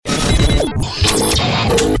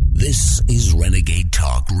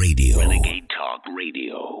Talk Radio. Renegade Talk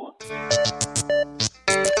Radio.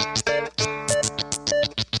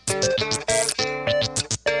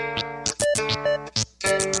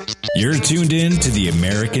 You're tuned in to the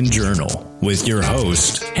American Journal with your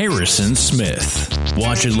host, Harrison Smith.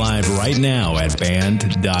 Watch it live right now at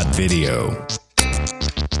band.video.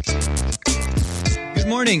 Good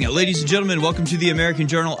morning, ladies and gentlemen. Welcome to the American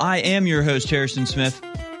Journal. I am your host, Harrison Smith.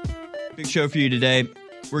 Big show for you today.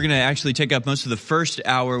 We're going to actually take up most of the first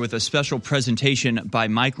hour with a special presentation by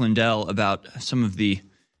Mike Lindell about some of the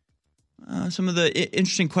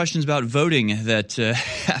interesting questions about voting that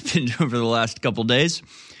happened over the last couple days.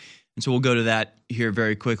 And so we'll go to that here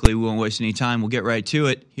very quickly. We won't waste any time. We'll get right to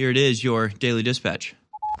it. Here it is, your Daily Dispatch.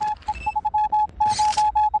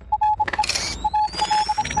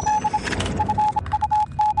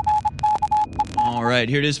 All right,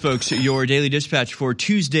 here it is, folks. Your Daily Dispatch for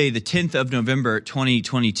Tuesday, the 10th of November,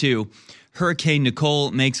 2022. Hurricane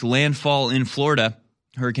Nicole makes landfall in Florida.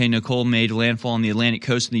 Hurricane Nicole made landfall on the Atlantic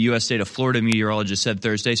coast in the U.S. state of Florida, meteorologists said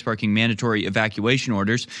Thursday, sparking mandatory evacuation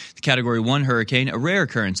orders. The Category 1 hurricane, a rare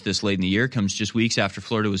occurrence this late in the year, comes just weeks after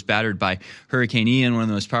Florida was battered by Hurricane Ian, one of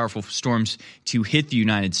the most powerful storms to hit the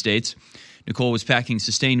United States. Nicole was packing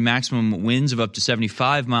sustained maximum winds of up to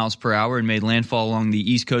 75 miles per hour and made landfall along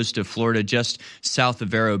the east coast of Florida, just south of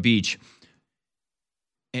Vero Beach.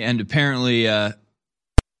 And apparently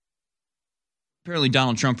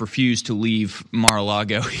Donald Trump refused to leave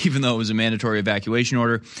Mar-a-Lago, even though it was a mandatory evacuation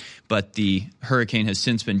order. But the hurricane has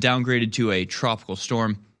since been downgraded to a tropical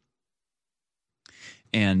storm.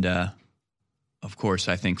 And, of course,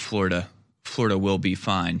 I think Florida will be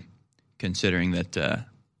fine, considering that,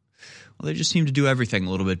 they just seem to do everything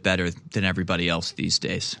a little bit better than everybody else these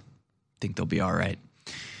days. I think they'll be all right.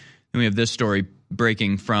 Then we have this story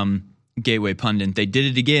breaking from Gateway Pundit. They did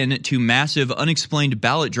it again. Two massive unexplained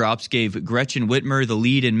ballot drops gave Gretchen Whitmer the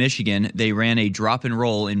lead in Michigan. They ran a drop and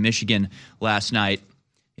roll in Michigan last night.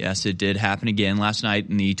 Yes, it did happen again. Last night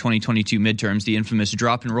in the 2022 midterms, the infamous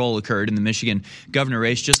drop and roll occurred in the Michigan governor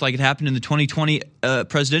race, just like it happened in the 2020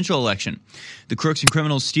 presidential election. The crooks and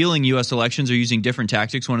criminals stealing U.S. elections are using different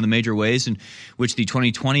tactics. One of the major ways in which the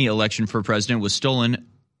 2020 election for president was stolen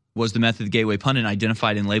was the method the Gateway Pundit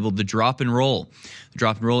identified and labeled the drop and roll. The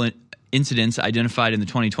drop and roll incidents identified in the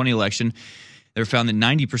 2020 election, they found that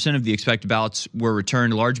 90% of the expected ballots were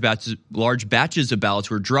returned. Large batches of ballots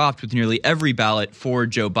were dropped, with nearly every ballot for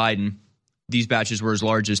Joe Biden. These batches were as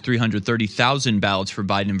large as 330,000 ballots for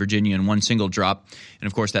Biden in Virginia in one single drop. And,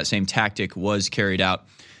 of course, that same tactic was carried out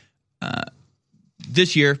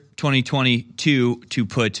this year, 2022, to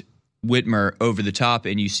put Whitmer over the top.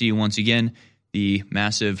 And you see, once again, the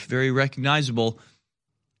massive, very recognizable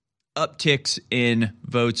upticks in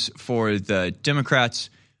votes for the Democrats,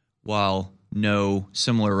 while no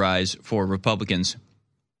similar rise for Republicans.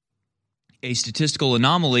 A statistical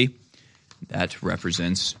anomaly that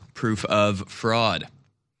represents proof of fraud.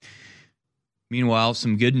 Meanwhile,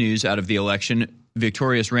 some good news out of the election.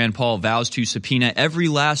 Victorious Rand Paul vows to subpoena every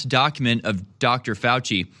last document of Dr.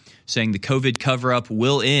 Fauci, saying the COVID cover-up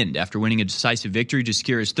will end. After winning a decisive victory to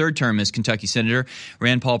secure his third term as Kentucky Senator,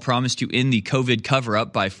 Rand Paul promised to end the COVID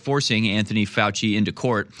cover-up by forcing Anthony Fauci into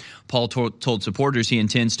court. Paul told supporters he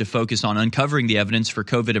intends to focus on uncovering the evidence for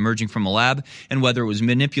COVID emerging from a lab and whether it was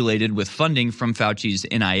manipulated with funding from Fauci's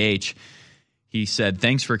NIH. He said,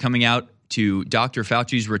 "Thanks for coming out to Dr.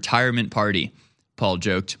 Fauci's retirement party," Paul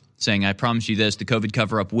joked, saying, "I promise you this, the COVID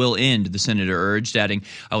cover-up will end," the senator urged, adding,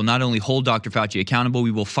 "I will not only hold Dr. Fauci accountable,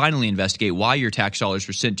 we will finally investigate why your tax dollars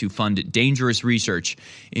were sent to fund dangerous research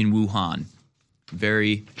in Wuhan."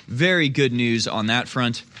 Very, very good news on that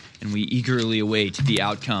front, and we eagerly await the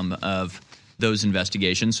outcome of those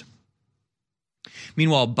investigations.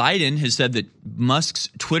 Meanwhile, Biden has said that Musk's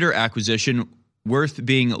Twitter acquisition worth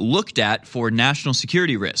being looked at for national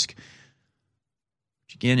security risk,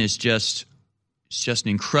 which again is just an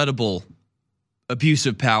incredible abuse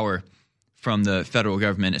of power from the federal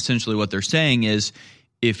government. Essentially what they're saying is,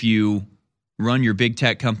 if you run your big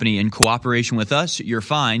tech company in cooperation with us, you're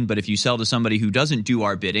fine. But if you sell to somebody who doesn't do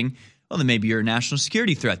our bidding, well, then maybe you're a national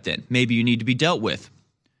security threat then. Maybe you need to be dealt with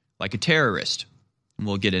like a terrorist. And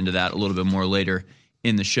we'll get into that a little bit more later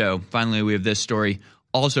in the show. Finally, we have this story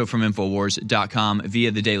also from Infowars.com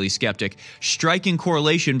via the Daily Skeptic. Striking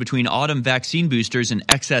correlation between autumn vaccine boosters and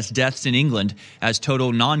excess deaths in England, as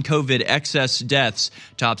total non-COVID excess deaths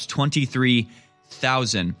tops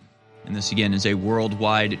 23,000. And this, again, is a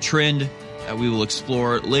worldwide trend that we will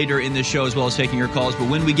explore later in this show, as well as taking your calls. But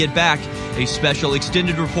when we get back, a special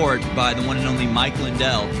extended report by the one and only Mike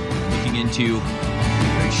Lindell looking into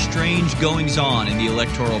strange goings-on in the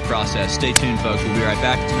electoral process. Stay tuned, folks. We'll be right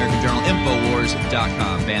back. It's American Journal,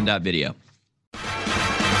 Infowars.com, Band.video.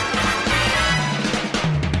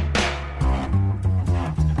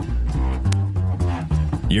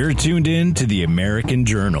 You're tuned in to the American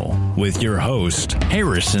Journal with your host,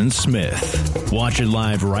 Harrison Smith. Watch it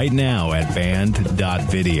live right now at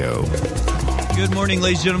Band.video. Good morning,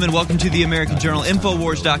 ladies and gentlemen. Welcome to the American Journal,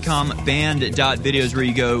 Infowars.com, Band.video is where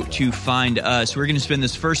you go to find us. We're going to spend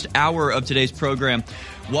this first hour of today's program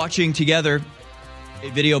watching together a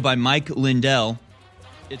video by Mike Lindell.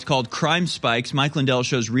 It's called Crime Spikes. Mike Lindell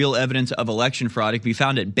shows real evidence of election fraud. It can be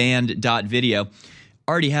found at Band.video.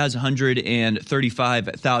 Already has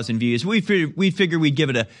 135,000 views. We figured we'd give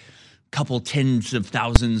it a couple tens of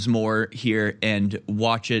thousands more here and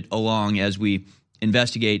watch it along as we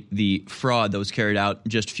investigate the fraud that was carried out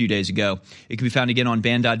just a few days ago. It can be found again on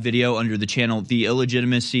Band.video under the channel The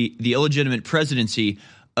Illegitimate Presidency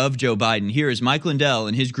of Joe Biden. Here is Mike Lindell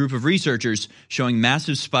and his group of researchers showing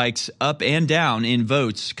massive spikes up and down in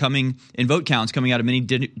vote counts coming out of many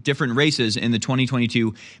different races in the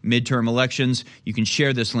 2022 midterm elections. You can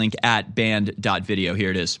share this link at Band.video.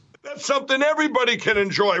 Here it is. That's something everybody can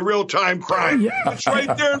enjoy, real-time crime. It's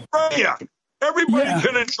right there in front of you. Everybody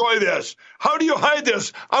can enjoy this. How do you hide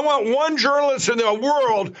this? I want one journalist in the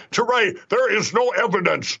world to write, there is no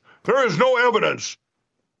evidence. There is no evidence.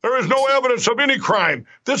 There is no evidence of any crime.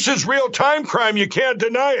 This is real-time crime. You can't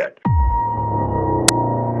deny it.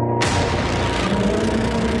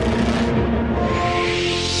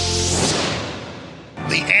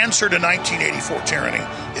 The answer to 1984 tyranny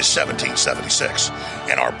is 1776.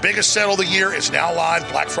 And our biggest sale of the year is now live.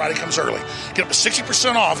 Black Friday comes early. Get up to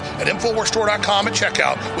 60% off at InfoWarsStore.com at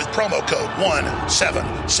checkout with promo code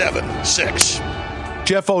 1776.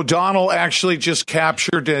 Jeff O'Donnell actually just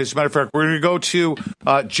captured, as a matter of fact, we're going to go to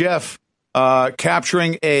Jeff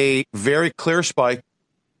capturing a very clear spike.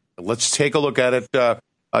 Let's take a look at it.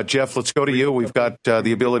 Jeff, let's go to you. We've got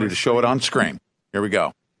the ability to show it on screen. Here we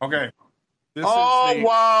go. Okay.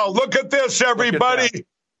 Wow. Look at this, everybody.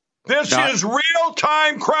 This is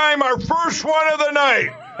real-time crime, our first one of the night.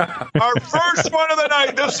 Our first one of the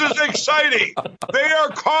night. This is exciting. They are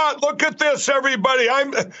caught. Look at this, everybody.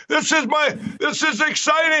 This is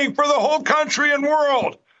exciting for the whole country and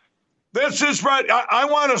world. This is right. I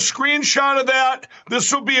want a screenshot of that.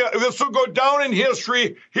 This will go down in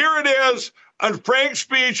history. Here it is on Frank's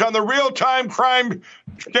speech on the real-time crime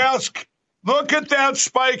desk. Look at that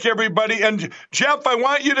spike, everybody. And Jeff, I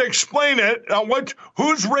want you to explain it,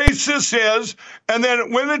 whose race this is, and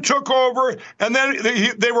then when it took over, and then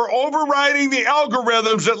they were overriding the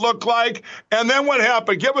algorithms, it looked like, and then what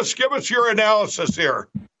happened? Give us your analysis here.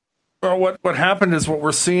 Well, what happened is what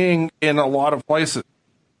we're seeing in a lot of places,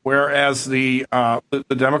 whereas the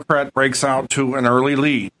Democrat breaks out to an early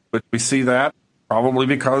lead, but we see that probably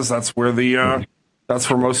because that's where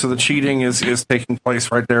most of the cheating is taking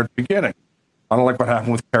place right there at the beginning. I don't like what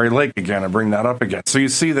happened with Kari Lake again. I bring that up again. So you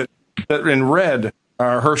see that in red,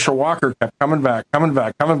 Herschel Walker kept coming back,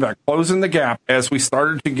 closing the gap as we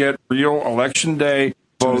started to get real election day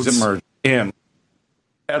votes in.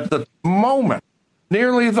 At the moment,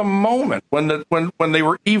 nearly the moment when they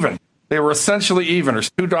were even, they were essentially even. There's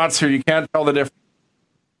two dots here. You can't tell the difference.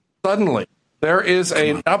 Suddenly, there is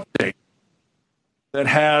an update that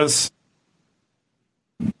has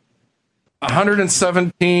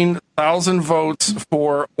 117,000 votes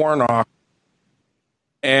for Warnock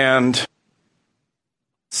and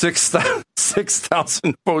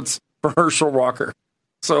 6,000 votes for Herschel Walker.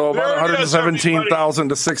 So about 117,000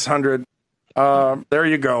 to 600. There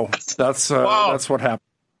you go. That's what happened.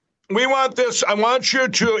 We want this. I want you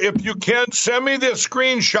to, if you can, send me this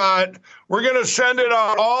screenshot. We're going to send it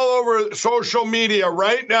out all over social media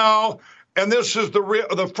right now. And this is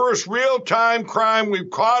the first real-time crime. We've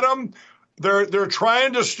caught them. They're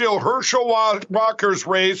trying to steal Herschel Walker's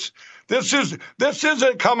race. This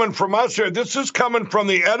isn't coming from us here. This is coming from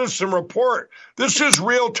the Edison report. This is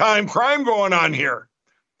real-time crime going on here.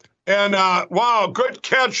 And wow, good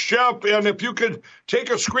catch, Jeff. And if you could take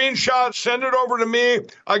a screenshot, send it over to me.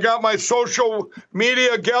 I got my social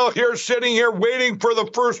media gal here sitting here waiting for the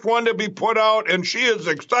first one to be put out, and she is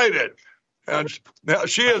excited. And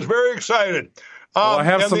she is very excited. Well,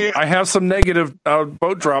 I have some negative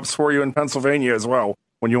boat drops for you in Pennsylvania as well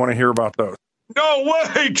when you want to hear about those. No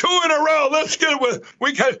way, 2 in a row. Let's get it with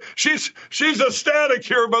she's ecstatic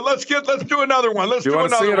here, but let's do another one. You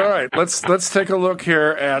want to see it? All right. Let's take a look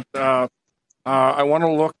here at I want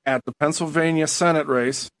to look at the Pennsylvania Senate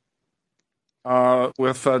race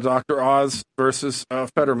with Dr. Oz versus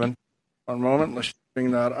Fetterman. One moment, let's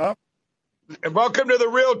bring that up. And welcome to the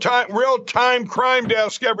real time crime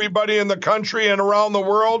desk, everybody in the country and around the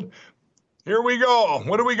world. Here we go.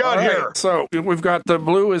 What do we got here? So we've got the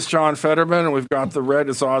blue is John Fetterman, and we've got the red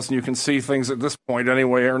is Oz, and you can see things at this point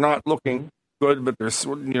anyway are not looking good, but there's,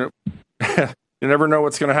 you never know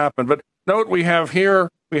what's going to happen. But note we have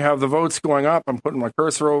the votes going up. I'm putting my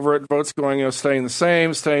cursor over it. Votes going, staying the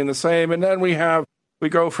same. And then we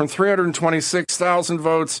go from 326,000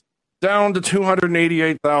 votes down to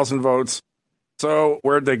 288,000 votes. So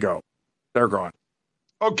where'd they go? They're gone.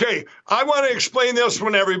 Okay, I want to explain this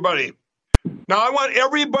one, everybody. Now, I want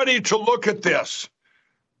everybody to look at this.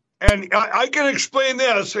 And I can explain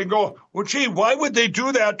this and go, well, gee, why would they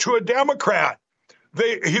do that to a Democrat?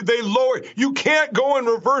 They lower. You can't go in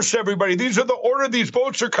reverse, everybody. These are the order. These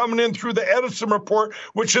votes are coming in through the Edison report,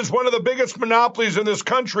 which is one of the biggest monopolies in this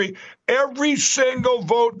country. Every single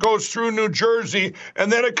vote goes through New Jersey,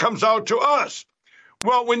 and then it comes out to us.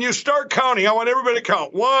 Well, when you start counting, I want everybody to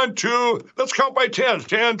count. 1, 2, let's count by tens.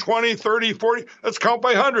 10, 20, 30, 40. Let's count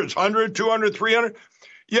by hundreds. 100, 200, 300.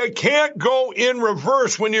 You can't go in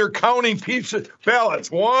reverse when you're counting pieces, ballots.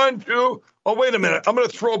 1, 2. Oh, wait a minute. I'm going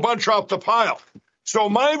to throw a bunch off the pile. So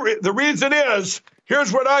the reason is,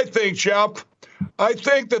 here's what I think, Jeff. I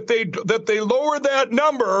think that they lower that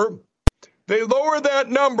number. They lower that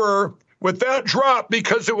number with that drop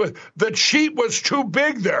because the cheat was too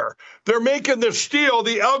big there. They're making the steal.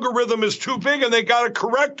 The algorithm is too big, and they got to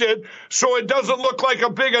correct it so it doesn't look like a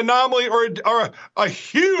big anomaly or a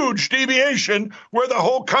huge deviation where the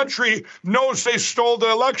whole country knows they stole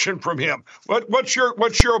the election from him. What's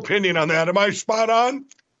your opinion on that? Am I spot on?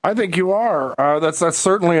 I think you are. That's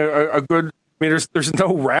certainly a good. I mean, there's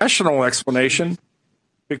no rational explanation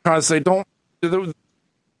because they don't.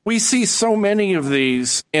 We see so many of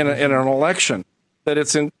these in an election that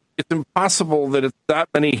it's impossible that it's that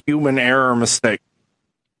many human error mistakes.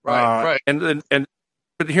 Right.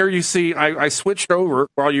 But here you see, I switched over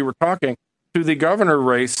while you were talking to the governor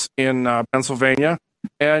race in Pennsylvania,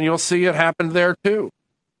 and you'll see it happened there too.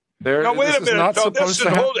 Now wait a minute.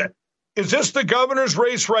 Hold it. Is this the governor's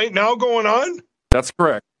race right now going on? That's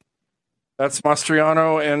correct. That's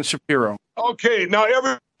Mastriano and Shapiro. Okay, now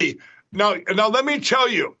everybody, now let me tell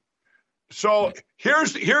you. So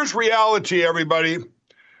here's reality, everybody.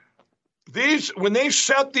 When they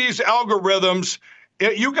set these algorithms,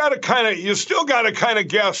 you still got to kind of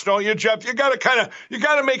guess, don't you, Jeff? You got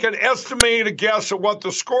to make an estimated guess at what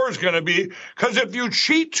the score is going to be, because if you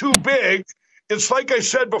cheat too big, it's like I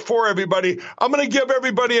said before, everybody. I'm going to give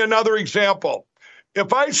everybody another example.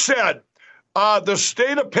 If I said the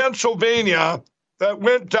state of Pennsylvania that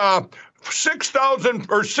went 6,000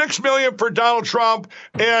 or 6 million for Donald Trump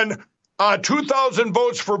and 2,000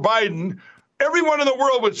 votes for Biden, everyone in the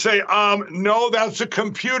world would say, no, that's a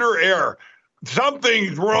computer error.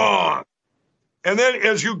 Something's wrong. And then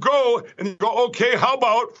as you go, okay, how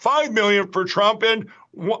about 5 million for Trump and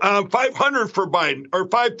 500 for Biden, or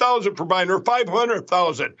 5,000 for Biden, or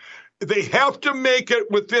 500,000? They have to make it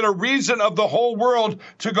within a reason of the whole world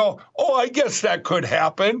to go, oh, I guess that could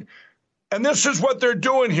happen. And this is what they're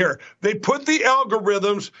doing here. They put the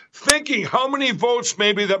algorithms thinking how many votes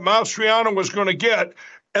maybe that Mastriano was going to get,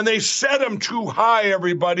 and they set them too high,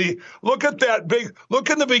 everybody. Look at that look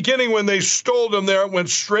in the beginning when they stole them there. It went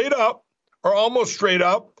straight up, or almost straight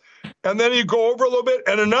up. And then you go over a little bit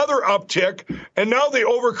and another uptick. And now they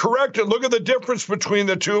overcorrected. Look at the difference between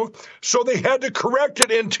the two. So they had to correct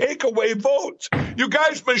it and take away votes. You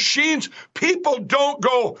guys, machines, people don't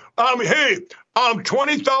go,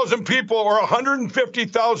 20,000 people or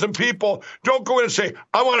 150,000 people don't go in and say,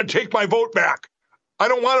 I want to take my vote back. I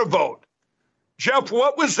don't want to vote. Jeff,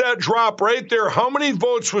 what was that drop right there? How many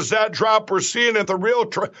votes was that drop we're seeing at the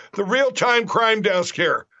real-time crime desk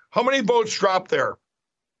here? How many votes dropped there?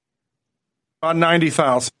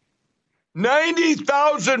 90,000.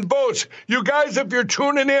 90,000 votes. You guys, if you're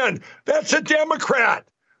tuning in, that's a Democrat.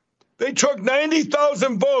 They took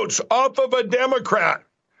 90,000 votes off of a Democrat.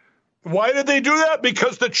 Why did they do that?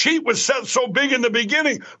 Because the cheat was set so big in the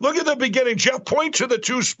beginning. Look at the beginning. Jeff, point to the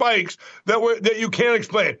two spikes that you can't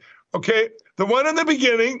explain. Okay, the one in the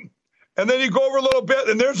beginning, and then you go over a little bit,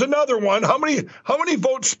 and there's another one. How many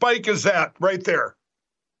vote spike is that right there?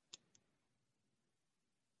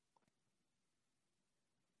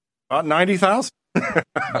 About 90,000.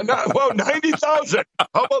 Well, 90,000.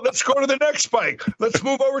 How about let's go to the next spike? Let's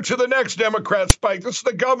move over to the next Democrat spike. This is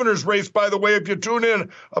the governor's race, by the way, if you tune in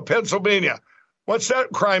Pennsylvania. What's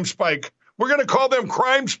that crime spike? We're going to call them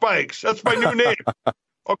crime spikes. That's my new name.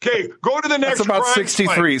 Okay, go to the next. That's about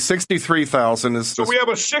crime 63,000 is. So we have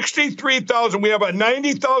a 63,000. We have a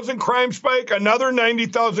 90,000 crime spike, another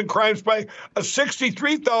 90,000 crime spike, a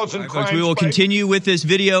 63,000 crime spike. We will continue with this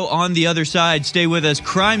video on the other side. Stay with us.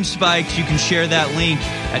 Crime spikes. You can share that link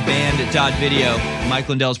at band.video. Mike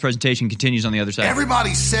Lindell's presentation continues on the other side.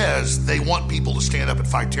 Everybody says they want people to stand up and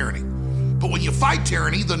fight tyranny. But when you fight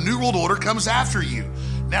tyranny, the New World Order comes after you.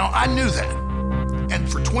 Now, I knew that. And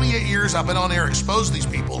for 28 years, I've been on air exposing these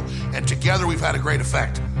people, and together we've had a great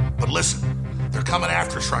effect. But listen, they're coming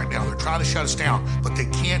after us right now. They're trying to shut us down, but they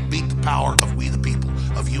can't beat the power of we the people,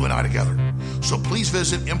 of you and I together. So please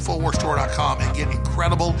visit InfoWarsStore.com and get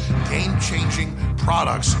incredible, game-changing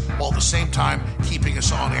products while at the same time keeping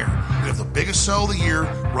us on air. We have the biggest sale of the year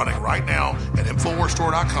running right now at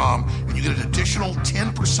InfoWarsStore.com, and you get an additional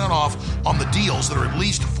 10% off on the deals that are at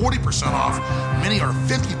least 40% off. Many are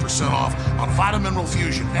 50% off on Vitamin Mineral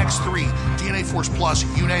Fusion, X3, DNA Force Plus,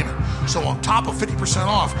 you name it. So on top of 50%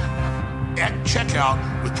 off, at checkout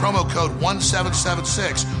with promo code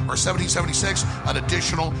 1776 or 1776, an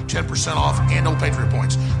additional 10% off and no Patriot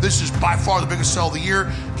points. This is by far the biggest sale of the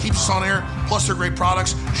year. Keeps us on air, plus they're great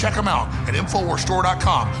products. Check them out at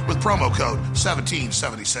InfoWarsStore.com with promo code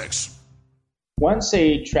 1776. Once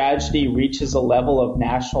a tragedy reaches a level of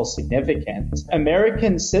national significance,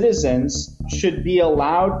 American citizens should be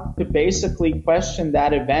allowed to basically question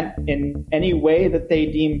that event in any way that they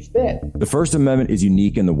deem fit. The First Amendment is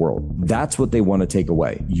unique in the world. That's what they want to take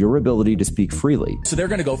away, your ability to speak freely. So they're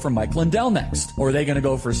going to go for Mike Lindell next. Or are they going to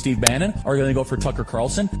go for Steve Bannon? Or are they going to go for Tucker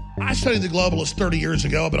Carlson? I studied the globalists 30 years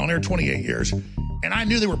ago. I've been on air 28 years. And I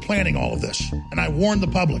knew they were planning all of this. And I warned the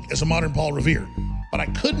public as a modern Paul Revere. But I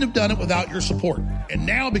couldn't have done it without your support. And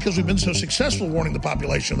now, because we've been so successful warning the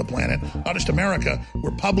population of the planet, not just America,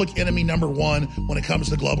 we're public enemy number one when it comes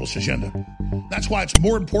to the globalist agenda. That's why it's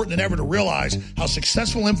more important than ever to realize how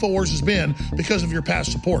successful InfoWars has been because of your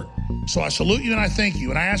past support. So I salute you and I thank you.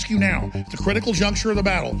 And I ask you now, at the critical juncture of the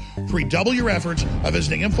battle, to redouble your efforts by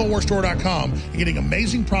visiting InfoWarsStore.com and getting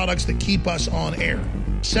amazing products that keep us on air.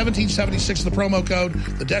 1776 is the promo code.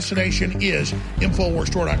 The destination is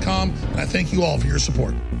InfoWarsStore.com. And I thank you all for your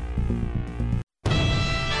support.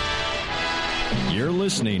 You're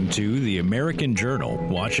listening to The American Journal.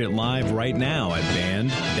 Watch it live right now at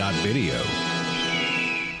band.video.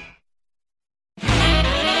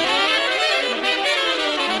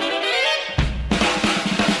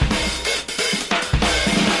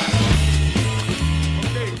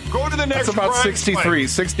 That's about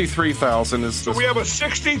 63,000 is. So we have a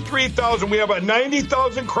 63,000. We have a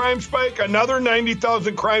 90,000 crime spike, another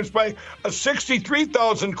 90,000 crime spike, a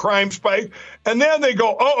 63,000 crime spike, and then they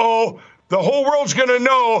go, uh-oh, the whole world's going to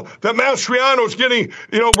know that Mastriano's getting,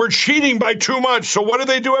 we're cheating by too much. So what do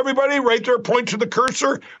they do, everybody? Right there, point to the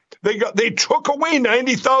cursor. They took away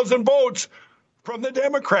 90,000 votes from the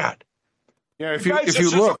Democrat. Yeah, if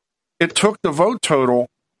you look, it took the vote total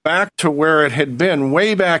back to where it had been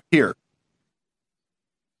way back here.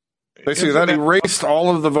 Basically, that erased all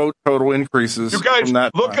of the vote total increases. You guys, from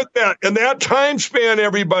that look at that. In that time span,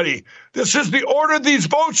 everybody, this is the order these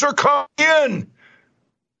votes are coming in.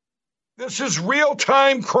 This is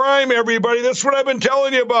real-time crime, everybody. That's what I've been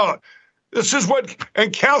telling you about. This is what,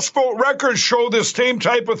 and Cast Vote Records show this same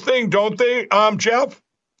type of thing, don't they, Jeff?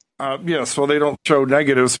 Yes, well, they don't show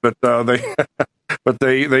negatives, but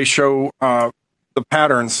they show the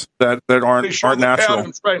patterns that aren't natural.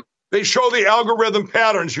 Patterns, right. They show the algorithm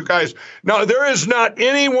patterns, you guys. Now, there is not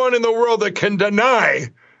anyone in the world that can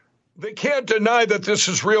deny, they can't deny that this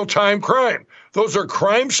is real-time crime. Those are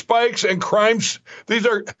crime spikes and crimes. These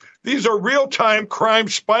are real-time crime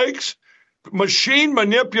spikes, machine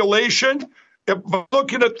manipulation. If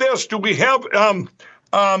looking at this, do we have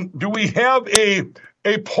a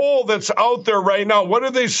poll that's out there right now? What do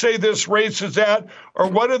they say this race is at, or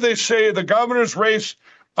what do they say the governor's race?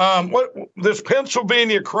 What this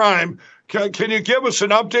Pennsylvania crime? Can you give us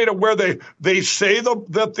an update of where they say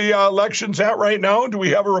that the election's at right now? Do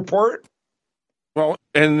we have a report? Well,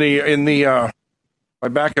 I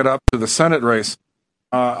back it up to the Senate race.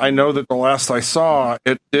 I know that the last I saw,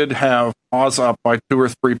 it did have Oz up by 2 or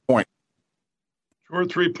 3 points. 2 or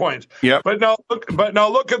 3 points. Yep. But now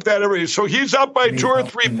look at that, everybody. So he's up by 2 or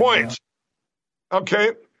 3 points.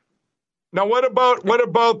 Okay. Now what about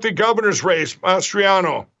the governor's race,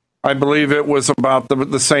 Mastriano? I believe it was about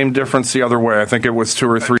the same difference the other way. I think it was 2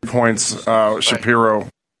 or 3 points, Shapiro.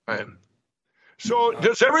 Right. So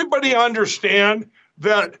does everybody understand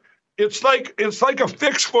that it's like a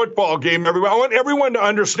fixed football game, everybody? I want everyone to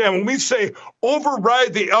understand when we say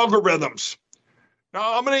override the algorithms.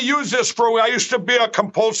 Now, I'm going to use this I used to be a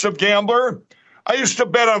compulsive gambler. I used to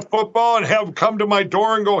bet on football and have come to my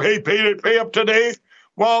door and go, hey, pay up today.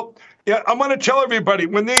 Well, yeah, I'm going to tell everybody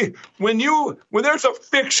when there's a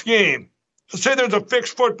fixed game, let's say there's a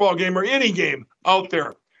fixed football game or any game out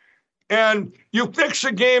there, and you fix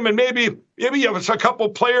a game and maybe you have a couple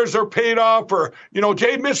players are paid off, or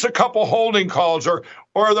they miss a couple holding calls, or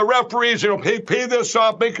the referees pay this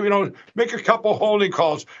off, make a couple holding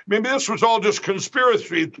calls. Maybe this was all just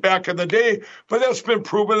conspiracy back in the day, but that's been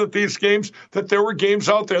proven that that there were games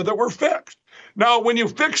out there that were fixed. Now, when you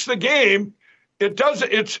fix the game, it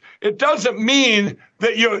doesn't mean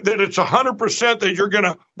that it's 100% that you're going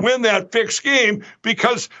to win that fixed game,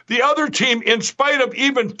 because the other team, in spite of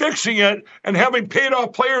even fixing it and having paid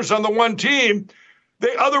off players on the one team,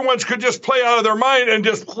 the other ones could just play out of their mind and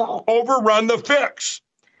just overrun the fix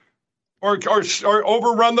or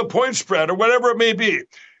overrun the point spread or whatever it may be.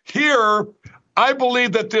 Here, I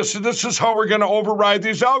believe that this is how we're going to override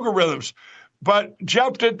these algorithms. But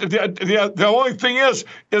Jeff, the only thing is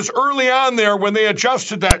early on there when they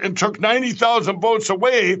adjusted that and took 90,000 votes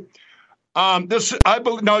away. I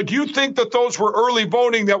believe. Now, do you think that those were early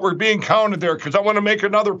voting that were being counted there? Because I want to make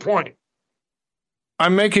another point.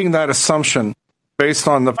 I'm making that assumption based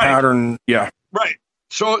on the pattern. Yeah. Right.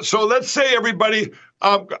 So let's say everybody,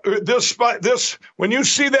 this when you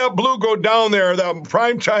see that blue go down there, that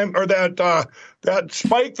prime time or that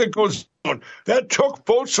spike that goes down, that took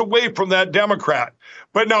votes away from that Democrat.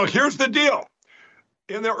 But now here's the deal.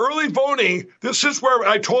 In the early voting, this is where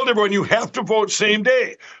I told everyone you have to vote same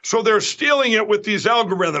day. So they're stealing it with these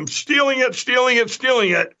algorithms, stealing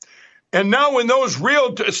it. And now when those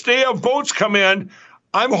real stay-up votes come in,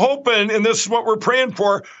 I'm hoping, and this is what we're praying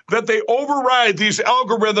for, that they override these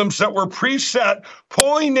algorithms that were preset,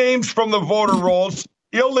 pulling names from the voter rolls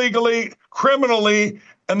illegally, criminally,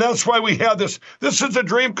 and that's why we have this. This is a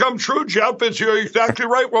dream come true, Jeff. You're exactly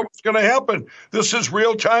right what was going to happen. This is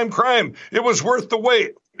real-time crime. It was worth the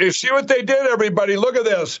wait. You see what they did, everybody? Look at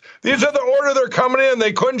this. These are the order they're coming in.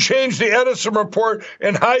 They couldn't change the Edison report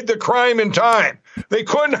and hide the crime in time. They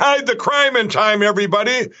couldn't hide the crime in time,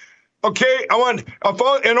 everybody. Okay,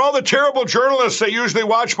 and all the terrible journalists that usually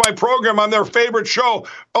watch my program on their favorite show,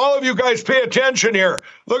 all of you guys pay attention here.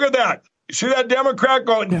 Look at that. You see that Democrat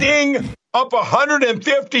going, ding, up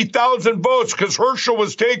 150,000 votes because Herschel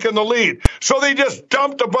was taking the lead. So they just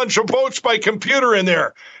dumped a bunch of votes by computer in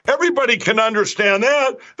there. Everybody can understand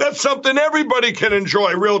that. That's something everybody can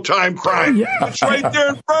enjoy, real-time crime. Yeah. It's right there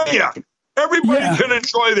in front of you. Everybody can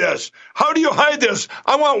enjoy this. How do you hide this?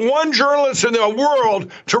 I want one journalist in the world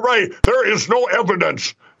to write, there is no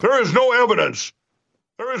evidence. There is no evidence.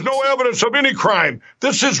 There is no evidence of any crime.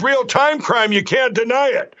 This is real-time crime. You can't deny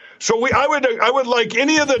it. So I would like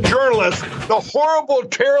any of the journalists, the horrible,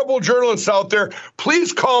 terrible journalists out there,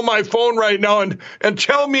 please call my phone right now and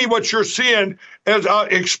tell me what you're seeing as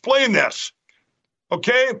explain this.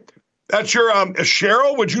 Okay? That's your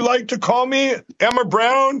Cheryl. Would you like to call me? Emma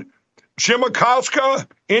Brown? Jim Acosta,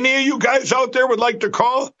 any of you guys out there would like to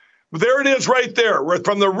call? There it is right there. We're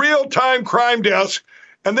from the real-time crime desk,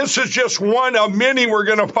 and this is just one of many we're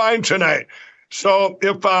going to find tonight. So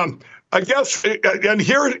if I guess,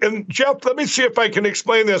 and Jeff, let me see if I can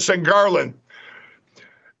explain this in Garland.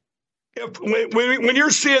 When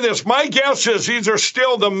you're seeing this, my guess is these are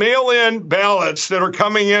still the mail-in ballots that are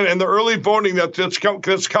coming in and the early voting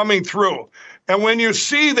that's coming through. And when you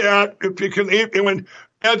see that, if you can,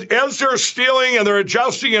 as they're stealing and they're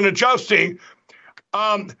adjusting, and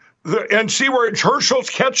see where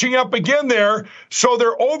Herschel's catching up again there. So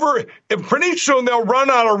they're over, and pretty soon they'll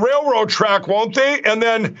run out of railroad track, won't they? And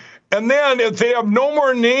then if they have no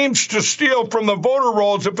more names to steal from the voter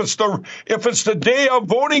rolls, if it's the day of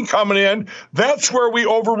voting coming in, that's where we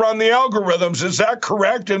overrun the algorithms. Is that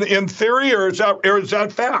correct in theory, or is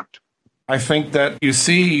that fact? I think that you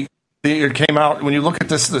see. It came out when you look at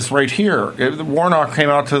this right here. Warnock came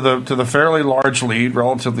out to the fairly large lead,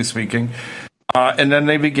 relatively speaking, and then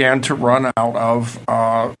they began to run out of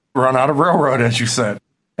railroad, as you said.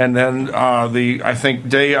 And then I think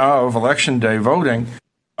day of election day voting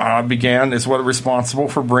is what responsible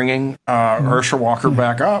for bringing Herschel Walker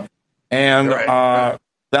back up, and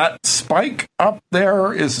that spike up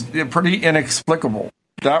there is pretty inexplicable.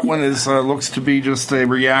 That one looks to be just a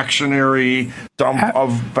reactionary dump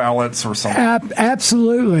of ballots or something.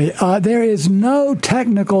 Absolutely. There is no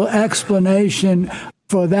technical explanation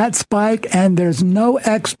for that spike, and there's no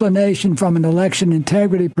explanation from an election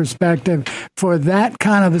integrity perspective for that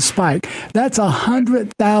kind of a spike. That's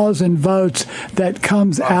 100,000 votes that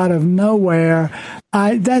comes out of nowhere.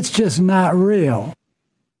 That's just not real.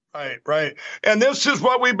 Right. And this is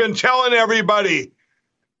what we've been telling everybody.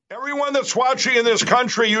 Everyone that's watching in this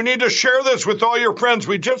country, you need to share this with all your friends.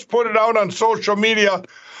 We just put it out on social media,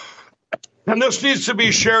 and this needs to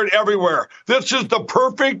be shared everywhere. This is the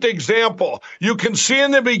perfect example. You can see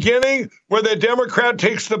in the beginning where the Democrat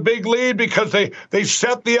takes the big lead because they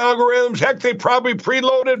set the algorithms. Heck, they probably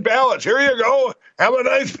preloaded ballots. Here you go. Have a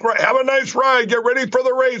nice ride. Get ready for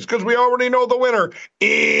the race because we already know the winner.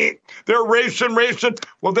 They're racing.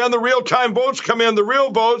 Well, then the real-time votes come in, the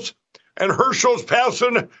real votes, and Herschel's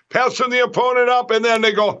passing the opponent up, and then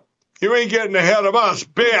they go, you ain't getting ahead of us.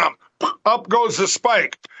 Bam, up goes the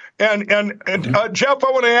spike. And Jeff,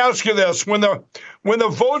 I want to ask you this: when the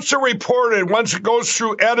votes are reported, once it goes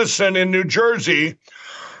through Edison in New Jersey,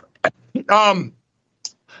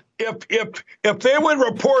 if they would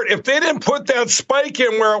report, if they didn't put that spike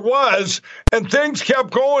in where it was, and things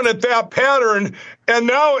kept going at that pattern, and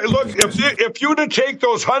now look, if you were to take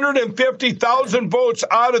those 150,000 votes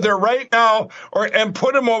out of there right now, and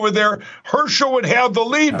put them over there, Herschel would have the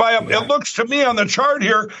lead by it looks to me on the chart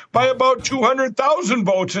here by about 200,000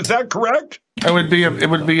 votes. Is that correct? It would be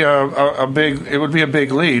a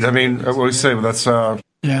big lead. I mean, what we say that's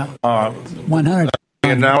 100.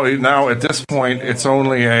 And now at this point, it's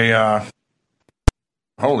only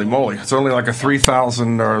holy moly, it's only like a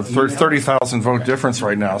 3,000 or 30,000 vote difference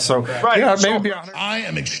right now. So, maybe I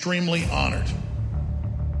am extremely honored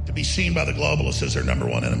to be seen by the globalists as their number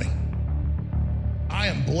one enemy. I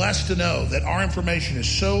am blessed to know that our information is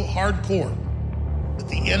so hardcore that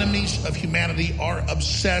the enemies of humanity are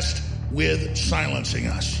obsessed with silencing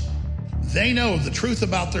us. They know if the truth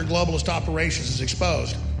about their globalist operations is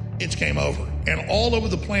exposed, it's game over. And all over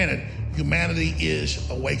the planet, humanity is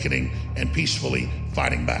awakening and peacefully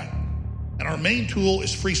fighting back. And our main tool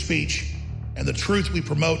is free speech and the truth we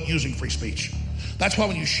promote using free speech. That's why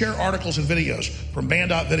when you share articles and videos from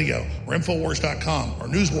Band.video or Infowars.com or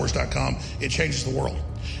Newswars.com, it changes the world.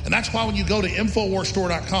 And that's why when you go to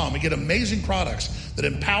InfoWarsStore.com and get amazing products that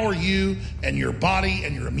empower you and your body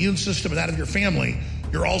and your immune system and that of your family,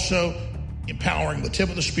 you're also empowering the tip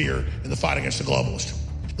of the spear in the fight against the globalist.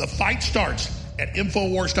 The fight starts at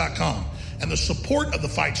Infowars.com, and the support of the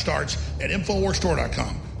fight starts at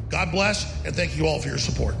InfoWarsStore.com. God bless, and thank you all for your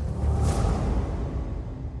support.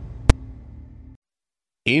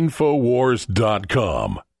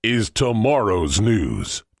 Infowars.com is tomorrow's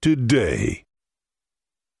news today.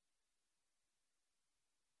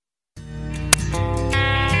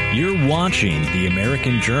 You're watching The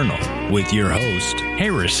American Journal with your host,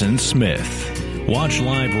 Harrison Smith. Watch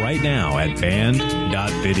live right now at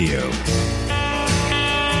band.video.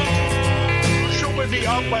 Herschel would be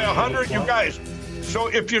up by 100, you guys. So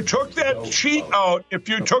if you took that cheat out, if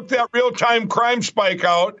you took that real-time crime spike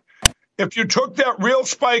out, if you took that real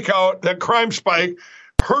spike out, that crime spike,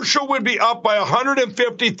 Herschel would be up by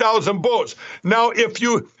 150,000 votes. Now, if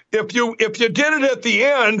you did it at the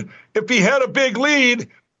end, if he had a big lead,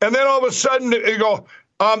 and then all of a sudden you go,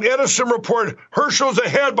 Edison reported Herschel's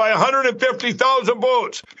ahead by 150,000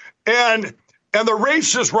 votes, and the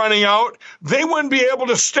race is running out, they wouldn't be able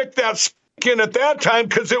to stick that spike in at that time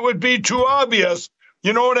because it would be too obvious.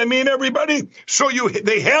 You know what I mean, everybody? So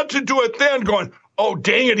they had to do it then, going, oh,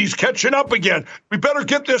 dang it, he's catching up again. We better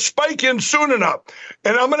get this spike in soon enough.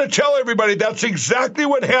 And I'm going to tell everybody that's exactly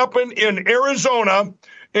what happened in Arizona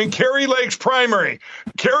in Kari Lake's primary.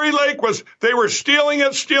 Kari Lake they were stealing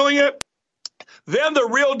it. Then the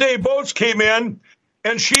real day votes came in,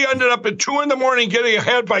 and she ended up at 2 a.m. getting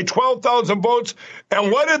ahead by 12,000 votes.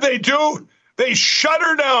 And what did they do? They shut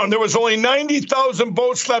her down. There was only 90,000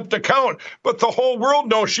 votes left to count, but the whole world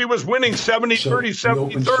knows she was winning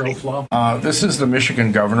 70-30, 70-30. This is the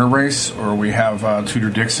Michigan governor race, where we have Tudor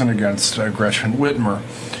Dixon against Gretchen Whitmer.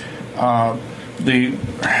 The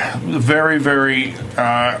very, very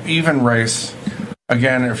even race.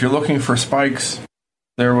 Again, if you're looking for spikes,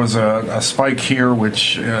 there was a spike here,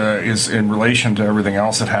 which is in relation to everything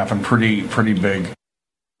else that happened, pretty big.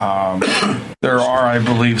 There are, I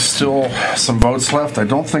believe, still some votes left. I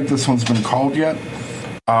don't think this one's been called yet.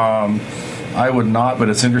 I would not, but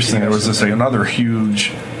it's interesting. There was another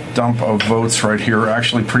huge dump of votes right here,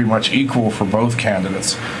 actually pretty much equal for both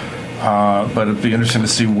candidates. But it'd be interesting to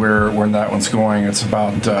see where that one's going. It's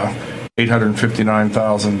about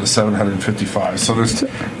 859,000 to 755. So there's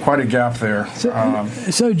quite a gap there.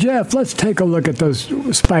 So Jeff, let's take a look at those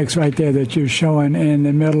spikes right there that you're showing in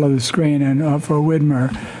the middle of the screen and for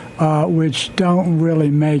Whitmer, which don't really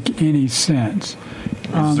make any sense.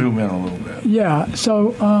 Zoom in a little bit. Yeah.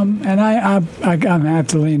 So, and I'm gonna have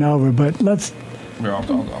to lean over, but let's.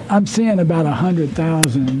 I'm seeing about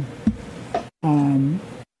 100,000.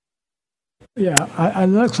 Yeah, it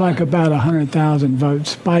looks like about 100,000 vote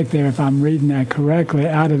spike there, if I'm reading that correctly,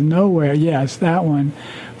 out of nowhere. Yes, that one.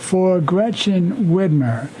 For Gretchen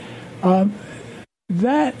Whitmer.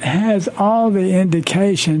 That has all the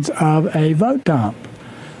indications of a vote dump,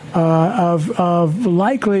 of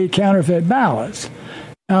likely counterfeit ballots.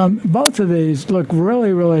 Both of these look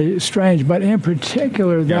really, really strange, but in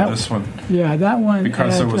particular, this one. Yeah, that one.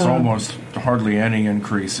 Because there was almost hardly any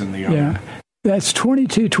increase in the other. Yeah. That's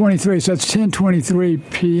 22:23, so that's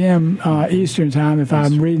 10:23 p.m. Eastern time, if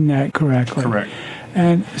I'm reading that correctly. Correct.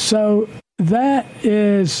 And so that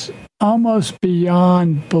is almost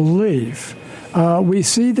beyond belief. We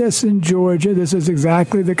see this in Georgia. This is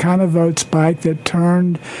exactly the kind of vote spike that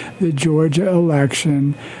turned the Georgia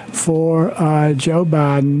election for Joe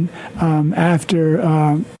Biden after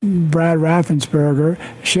Brad Raffensperger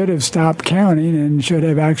should have stopped counting and should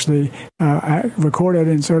have actually recorded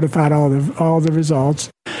and certified all the results.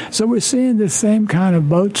 So we're seeing the same kind of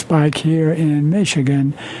vote spike here in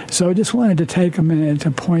Michigan. So I just wanted to take a minute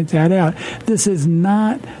to point that out. This is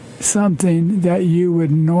not something that you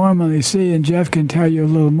would normally see, and Jeff can tell you a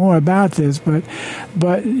little more about this, but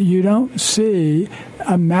you don't see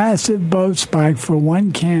a massive vote spike for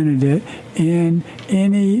one candidate in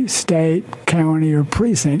any state, county, or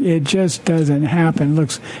precinct. It just doesn't happen. It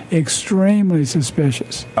looks extremely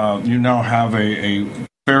suspicious. You now have a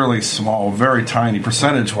fairly small, very tiny,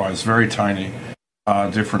 percentage-wise, very tiny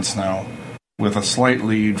difference now, with a slight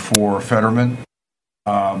lead for Fetterman.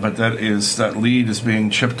 But that lead is being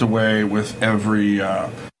chipped away with every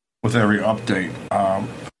update.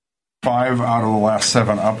 5 out of the last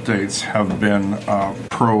 7 updates have been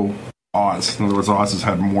pro Oz. In other words, Oz has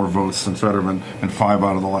had more votes than Fetterman in 5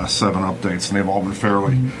 out of the last 7 updates, and they've all been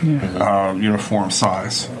fairly uniform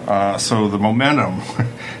size. So the momentum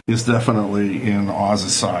is definitely in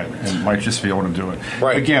Oz's side, and might just be able to do it.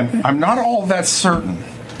 Right. Again, I'm not all that certain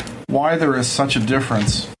why there is such a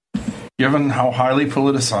difference, given how highly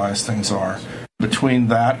politicized things are, between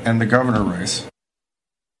that and the governor race,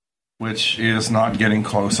 which is not getting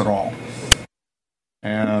close at all.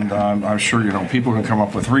 And I'm sure, people can come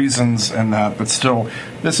up with reasons and that, but still,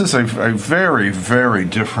 this is a very, very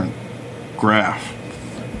different graph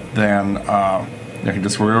than you can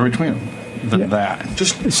just go between them than that.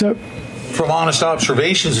 Just so, from honest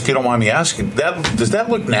observations, if you don't mind me asking, does that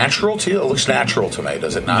look natural to you? It looks natural to me,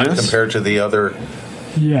 does it not, compared to the other?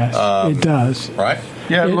 Yes, it does. Right?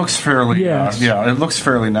 Yeah, it looks fairly. It looks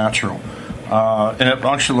fairly natural, and it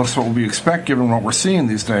actually looks what we expect given what we're seeing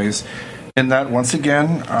these days. In that, once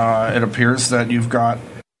again, it appears that you've got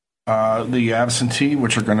the absentee,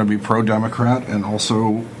 which are going to be pro-Democrat and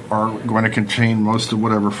also are going to contain most of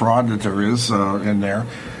whatever fraud that there is in there,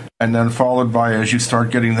 and then followed by, as you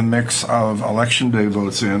start getting the mix of election day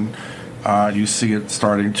votes in, you see it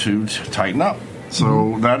starting to tighten up.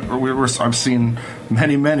 So I've seen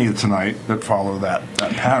many tonight that follow that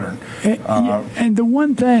pattern. And the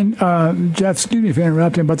one thing, Jeff, excuse me for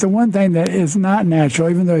interrupting, but the one thing that is not natural,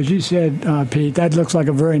 even though, as you said, Pete, that looks like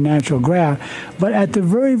a very natural graph, but at the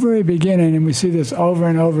very, very beginning, and we see this over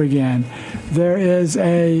and over again, there is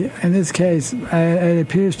in this case, it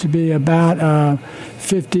appears to be about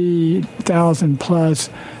 50,000 plus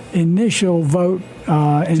initial vote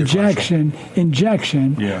injection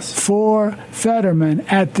for Fetterman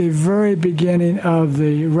at the very beginning of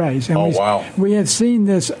the race. And we have seen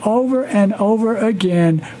this over and over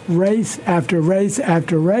again, race after race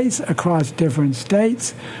after race across different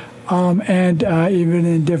states, and even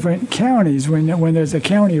in different counties when there's a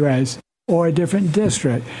county race or a different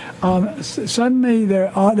district. Suddenly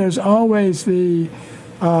there's always the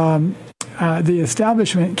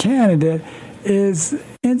establishment candidate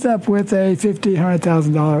ends up with a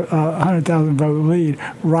 $100,000 vote lead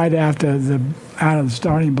right out of the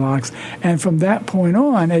starting blocks, and from that point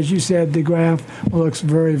on, as you said, the graph looks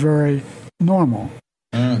very, very normal.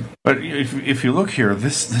 But if you look here,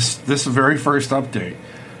 this very first update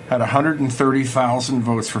had 130,000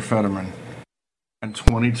 votes for Fetterman and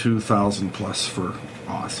 22,000 plus for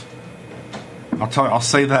Oz. I'll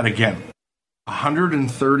say that again.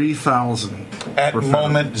 130,000 at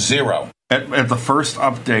moment zero. At the first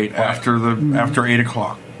update after after 8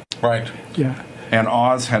 o'clock. Right. Yeah. And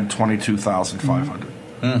Oz had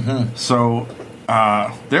 22,500. So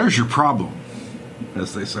there's your problem,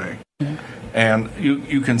 as they say. Yeah. And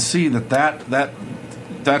you can see that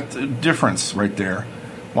difference right there,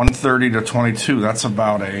 130 to 22, that's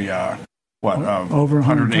about over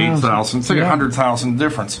 108,000. It's like 100,000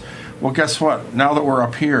 difference. Well, guess what? Now that we're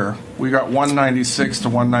up here, we got 196 to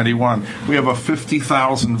 191. We have a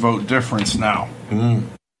 50,000 vote difference now. So in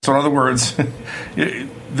other words,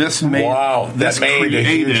 this made a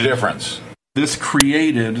huge difference. this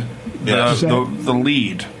created the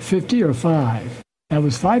lead. 50 or 5? That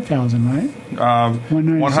was 5,000, right?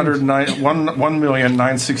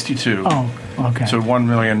 1,962,000. Oh, okay. To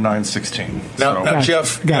 1,916,000. Now,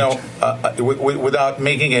 Jeff, without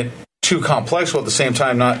making it too complex, while at the same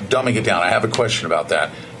time not dumbing it down, I have a question about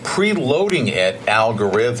that. Preloading it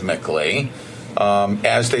algorithmically,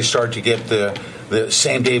 as they start to get the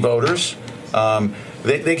same-day voters,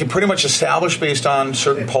 they can pretty much establish based on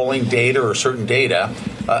certain polling data or certain data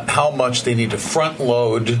how much they need to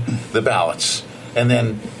front-load the ballots. And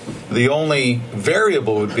then the only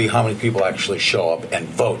variable would be how many people actually show up and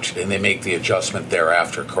vote, and they make the adjustment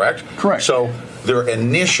thereafter, correct? Correct. So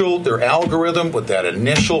their algorithm with that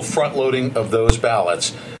initial front-loading of those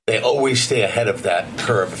ballots, they always stay ahead of that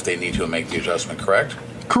curve if they need to make the adjustment, correct?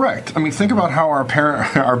 Correct. I mean, think about how our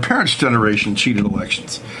parents' generation cheated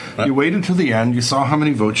elections. Right. You waited to the end, you saw how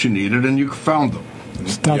many votes you needed, and you found them.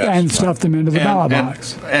 Stuffed them into the ballot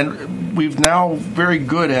box. And we've now very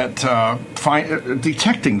good at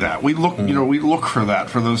detecting that. We look, we look for that,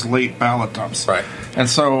 for those late ballot dumps. Right. And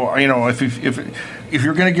so, if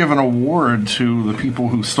you're going to give an award to the people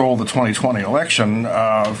who stole the 2020 election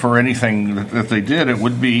for anything that they did, it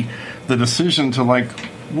would be the decision to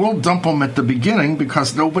we'll dump them at the beginning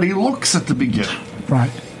because nobody looks at the beginning. Right.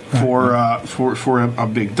 For a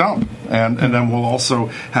big dump, and then we'll also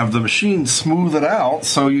have the machine smooth it out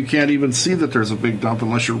so you can't even see that there's a big dump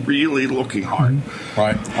unless you're really looking hard.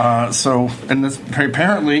 Right.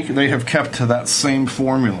 Apparently they have kept to that same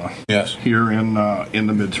formula. Yes. Here in the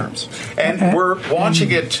midterms, and we're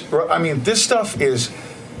watching it. I mean, this stuff is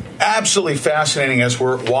absolutely fascinating as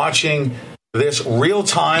we're watching this real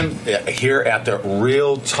time here at the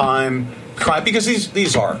real time crime, because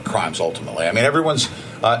these are crimes ultimately. I mean, everyone's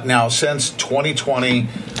now since 2020,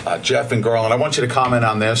 Jeff and Garland, I want you to comment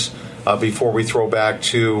on this before we throw back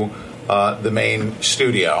to the main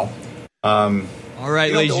studio. All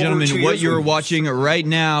right, ladies and gentlemen, what you're watching right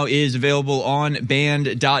now is available on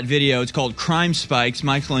band.video. It's called Crime Spikes.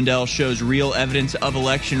 Mike Lindell shows real evidence of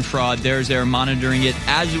election fraud. They're monitoring it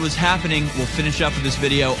as it was happening. We'll finish up with this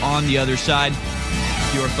video on the other side.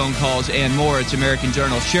 Your phone calls and more. It's American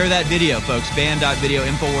Journal. Share that video, folks. Band.video,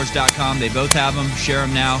 Infowars.com. They both have them. Share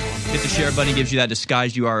them now. Hit the share button. Gives you that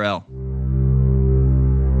disguised URL.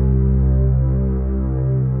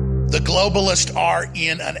 The globalists are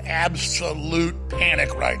in an absolute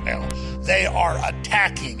panic right now. They are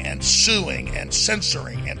attacking and suing and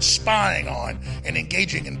censoring and spying on and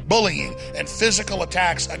engaging in bullying and physical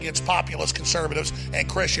attacks against populist conservatives and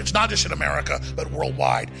Christians, not just in America, but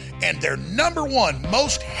worldwide. And their number one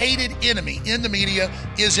most hated enemy in the media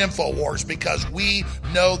is InfoWars, because we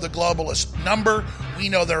know the globalist number, we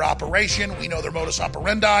know their operation, we know their modus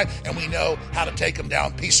operandi, and we know how to take them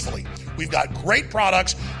down peacefully. We've got great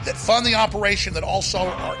products that fund the operation that also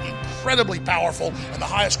are incredibly powerful and the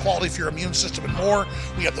highest quality for your immune system and more.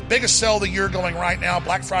 We have the biggest sale of the year going right now.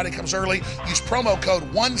 Black Friday comes early. Use promo code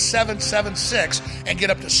 1776 and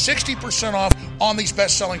get up to 60% off on these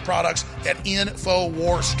best-selling products at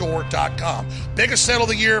InfoWarsStore.com. Biggest sale of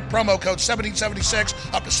the year, promo code 1776,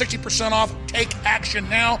 up to 60% off. Take action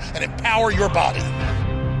now and empower your body.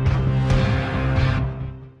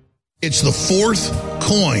 It's the fourth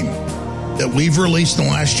coin that we've released in the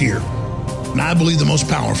last year, and I believe the most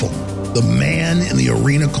powerful, the man in the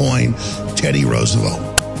arena coin, Teddy Roosevelt.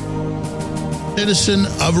 Citizen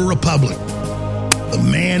of a republic, the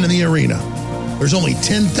man in the arena. There's only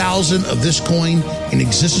 10,000 of this coin in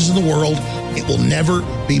existence in the world. It will never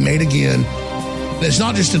be made again. And it's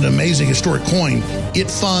not just an amazing historic coin, it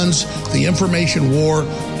funds the information war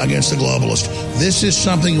against the globalists. This is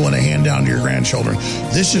something you want to hand down to your grandchildren.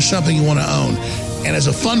 This is something you want to own. And as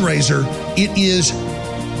a fundraiser, it is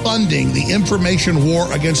funding the information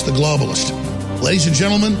war against the globalist. Ladies and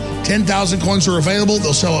gentlemen, 10,000 coins are available.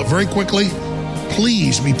 They'll sell out very quickly.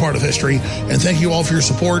 Please be part of history. And thank you all for your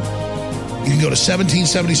support. You can go to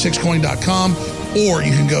 1776coin.com, or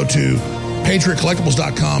you can go to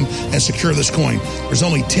PatriotCollectibles.com and secure this coin. There's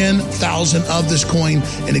only 10,000 of this coin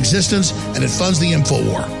in existence, and it funds the info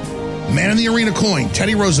war. Man in the arena coin,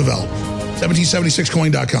 Teddy Roosevelt,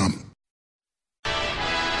 1776coin.com.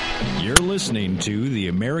 You're listening to The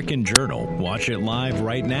American Journal. Watch it live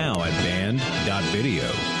right now at band.video.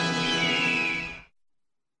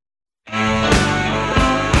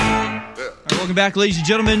 Welcome back, ladies and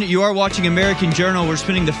gentlemen. You are watching American Journal. We're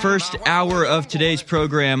spending the first hour of today's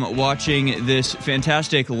program watching this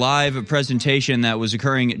fantastic live presentation that was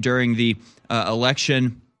occurring during the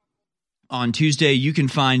election on Tuesday. You can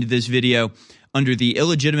find this video under the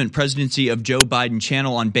illegitimate presidency of Joe Biden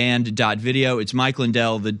channel on banned.video. It's Mike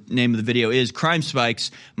Lindell. The name of the video is Crime Spikes.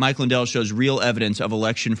 Mike Lindell shows real evidence of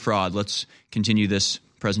election fraud. Let's continue this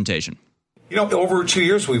presentation. You know, over 2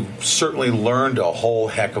 years, we've certainly learned a whole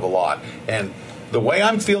heck of a lot. And the way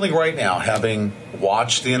I'm feeling right now, having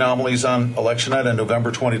watched the anomalies on election night in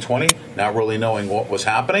November 2020, not really knowing what was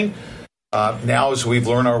happening, now as we've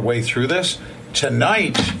learned our way through this,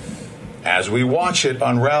 tonight, as we watch it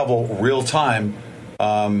unravel real time,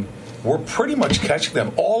 we're pretty much catching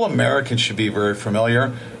them. All Americans should be very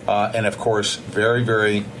familiar and, of course, very,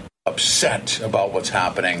 very upset about what's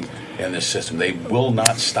happening in this system. They will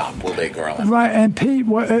not stop, will they, Garland? Right. And, Pete,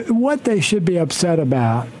 what they should be upset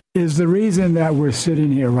about is the reason that we're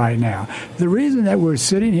sitting here right now. The reason that we're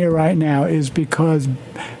sitting here right now is because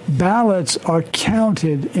ballots are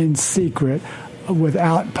counted in secret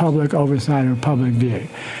without public oversight or public view.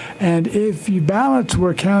 And if ballots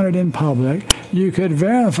were counted in public, you could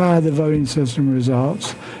verify the voting system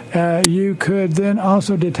results. You could then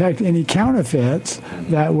also detect any counterfeits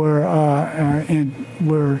that were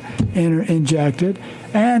injected.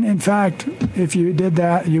 And, in fact, if you did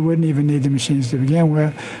that, you wouldn't even need the machines to begin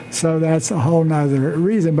with. So that's a whole nother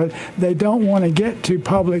reason. But they don't want to get to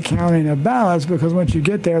public counting of ballots because once you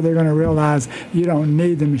get there, they're going to realize you don't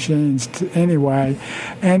need the machines anyway.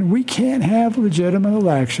 And we can't have legitimate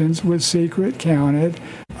elections with secret counted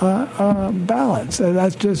ballots.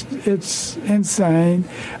 That's just, it's insane.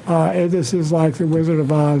 This is like the Wizard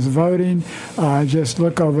of Oz voting. Just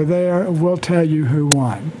look over there. We'll tell you who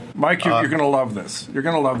won. Mike, you're going to love this. You're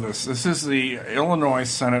going to love this. This is the Illinois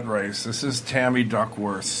Senate race. This is Tammy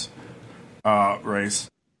Duckworth's race.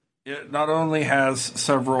 It not only has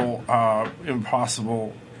several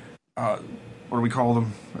impossible, what do we call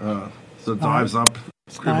them? The dives up.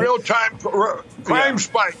 Real-time crime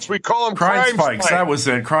spikes. We call them crime spikes. That was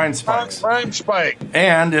it. Crime spikes. Crime spike.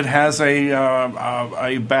 And it has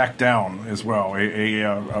a back down as well.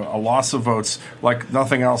 A loss of votes like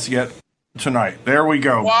nothing else yet tonight. There we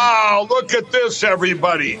go. Wow! Look at this,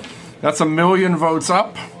 everybody. That's 1 million votes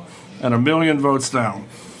up and 1 million votes down.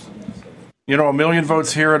 You know, 1 million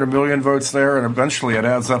votes here and 1 million votes there, and eventually it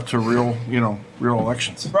adds up to real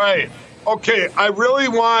elections. Right. Okay, I really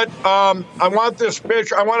want, I want this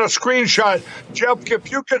picture. I want a screenshot. Jeff,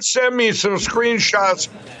 if you could send me some screenshots.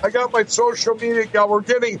 I got my social media. Yeah, we're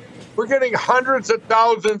getting hundreds of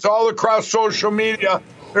thousands all across social media.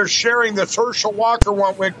 They're sharing this. Herschel Walker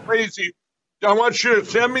one went crazy. I want you to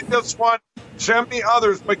send me this one, send me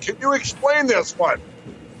others, but can you explain this one?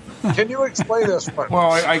 Can you explain this one?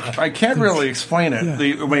 Well, I can't really explain it. Yeah.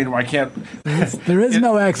 I can't. There is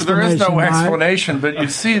no explanation. There is no explanation, but you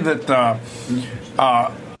see that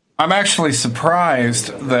I'm actually surprised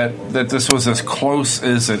that this was as close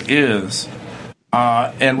as it is.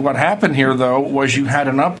 And what happened here, though, was you had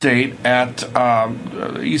an update at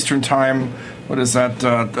Eastern Time, what is that,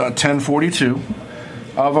 10:42,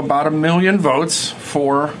 of about 1 million votes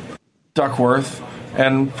for Duckworth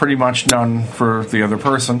and pretty much none for the other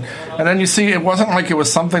person. And then you see it wasn't like it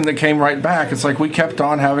was something that came right back. It's like we kept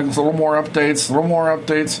on having a little more updates,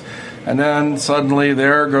 and then suddenly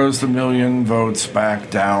there goes the 1 million votes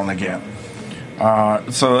back down again.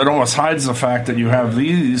 So it almost hides the fact that you have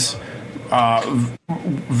these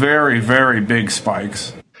very, very big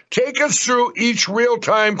spikes. Take us through each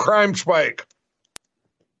real-time crime spike.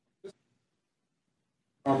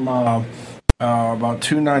 From about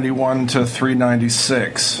 291 to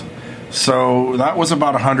 396. So that was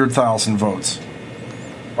about 100,000 votes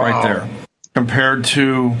right there, compared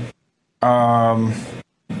to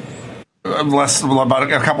less, about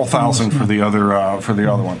a couple thousand for the other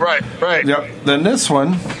one. Right. Yep. Then this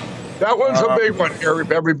one. That one's a big one,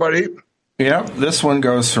 everybody. Yeah, this one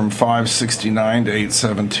goes from 569 to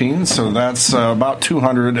 817, so that's about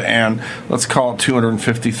 200 and let's call it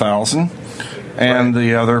 250,000. And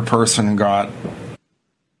the other person got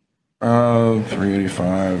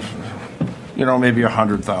 385, maybe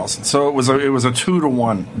 100,000. So it was a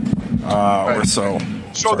 2-to-1 or so.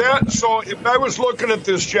 So if I was looking at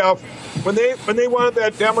this, Jeff, when they wanted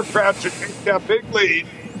that Democrat to take that big lead,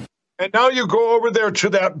 and now you go over there to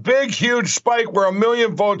that big, huge spike where 1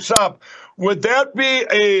 million votes up, would that be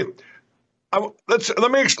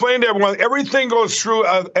let me explain to everyone. Everything goes through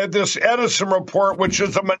at this Edison report, which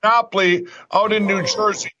is a monopoly out in New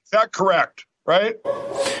Jersey. Is that correct? Right?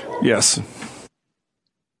 Yes.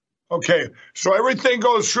 Okay. So everything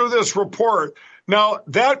goes through this report. Now,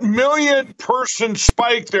 that 1 million person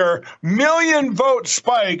spike there, 1 million vote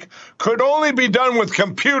spike, could only be done with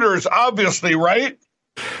computers, obviously, right?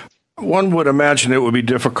 One would imagine it would be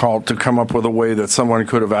difficult to come up with a way that someone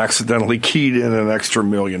could have accidentally keyed in an extra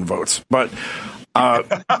million votes. But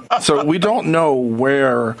so we don't know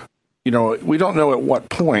where, we don't know at what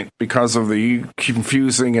point, because of the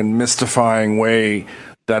confusing and mystifying way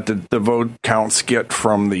that the vote counts get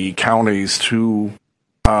from the counties to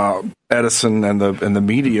Edison and the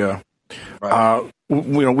media. Right.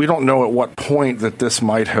 We don't know at what point that this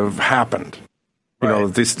might have happened.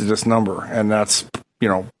 This number, and that's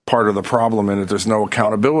part of the problem in it. There's no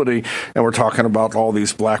accountability, and we're talking about all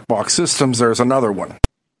these black box systems. There's another one.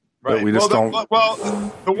 Right. We just don't.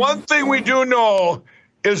 Well, the one thing we do know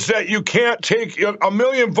is that you can't take a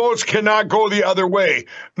million votes cannot go the other way.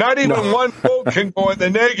 Not even one vote can go in the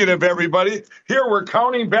negative. Everybody, here we're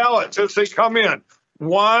counting ballots as they come in.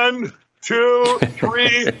 1, 2,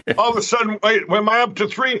 3. All of a sudden, wait, am I up to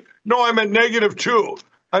 3? No, I'm at -2.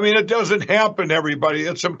 I mean, it doesn't happen. Everybody,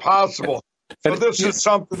 it's impossible. So this is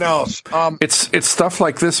something else. It's stuff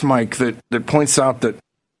like this, Mike, that points out that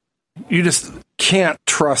you just can't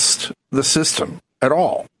trust the system at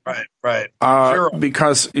all. Right.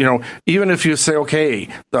 Because, even if you say, okay,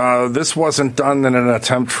 this wasn't done in an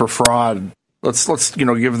attempt for fraud, let's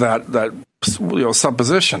give that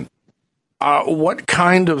supposition. What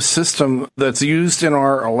kind of system that's used in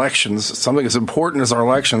our elections, something as important as our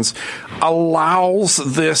elections, allows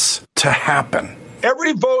this to happen?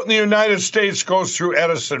 Every vote in the United States goes through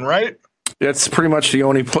Edison, right? It's pretty much the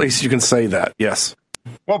only place you can say that, yes.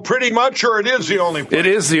 Well, pretty much, or it is the only place? It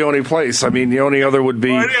is the only place. I mean, the only other would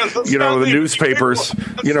be, the newspapers,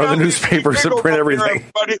 the newspapers that print everything.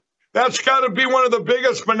 That's got to be one of the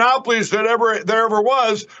biggest monopolies that ever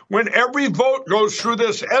was, when every vote goes through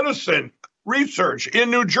this Edison research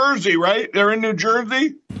in New Jersey, right? They're in New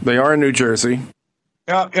Jersey? They are in New Jersey.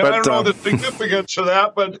 Yeah, and I don't know the significance of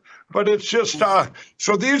that, but it's just,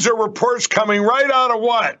 so these are reports coming right out of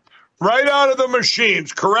what? Right out of the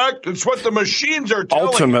machines, correct? It's what the machines are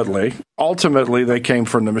telling. Ultimately, they came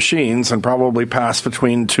from the machines and probably passed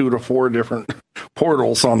between 2 to 4 different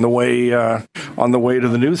portals on the way to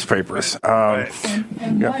the newspapers.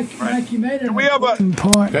 And Mike, you made an important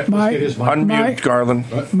point. Mike, unmute, Garland.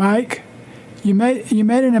 Mike, you made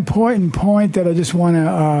an important point that I just want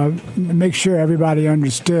to make sure everybody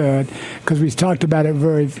understood, because we talked about it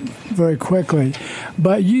very, very quickly.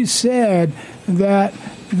 But you said that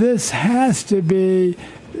this has to be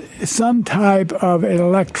some type of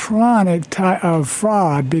electronic type of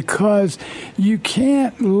fraud, because you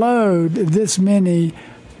can't load this many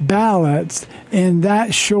ballots in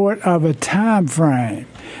that short of a time frame.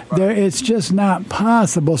 It's just not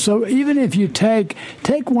possible. So even if you take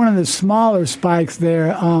one of the smaller spikes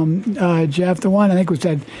there, Jeff, the one I think was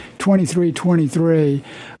at 2323,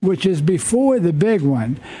 which is before the big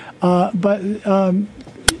one, but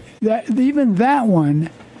even that one,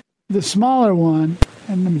 the smaller one,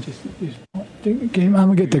 and let me I'm going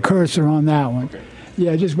to get the cursor on that one.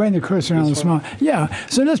 Yeah, just bring the cursor on the small. Yeah,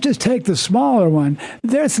 so let's just take the smaller one.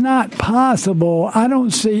 That's not possible. I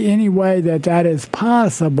don't see any way that is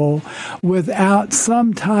possible without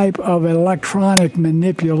some type of electronic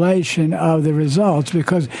manipulation of the results,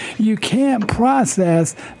 because you can't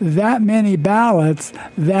process that many ballots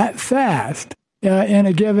that fast. In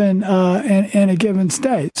a given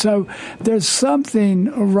state. So there's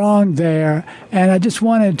something wrong there, and I just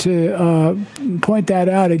wanted to point that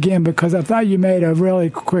out again, because I thought you made a really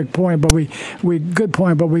quick point, but good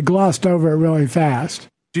point, but we glossed over it really fast.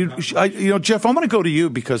 Jeff, I'm going to go to you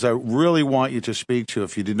because I really want you to speak to,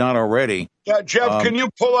 if you did not already. Yeah, Jeff, can you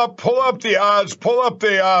pull up the odds, pull up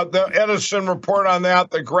the Edison report on that,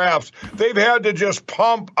 the graphs. They've had to just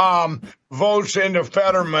pump votes into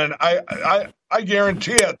Fetterman. I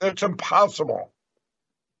guarantee it. It's impossible.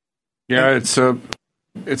 Yeah, it's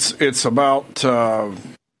about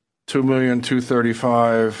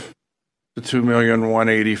 2,235,000 to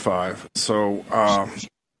 2,185,000. So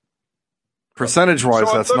percentage-wise,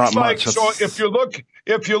 so that's not much. So if you look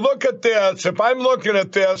at this, if I'm looking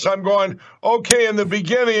at this, I'm going, okay. In the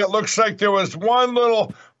beginning, it looks like there was one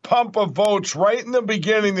little pump of votes right in the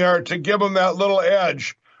beginning there to give them that little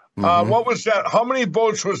edge. What was that? How many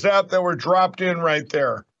votes was that were dropped in right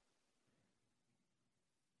there?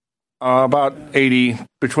 About 80,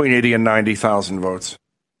 between 80 and 90,000 votes.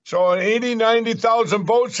 So 80, 90,000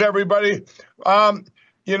 votes, everybody.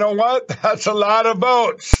 You know what? That's a lot of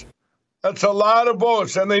votes. That's a lot of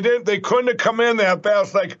votes. And they couldn't have come in that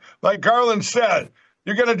fast, like Garland said.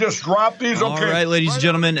 You're going to just drop these? Okay. All right, ladies and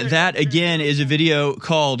gentlemen, that, again, is a video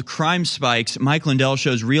called Crime Spikes. Mike Lindell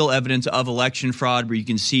shows real evidence of election fraud, where you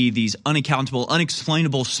can see these unaccountable,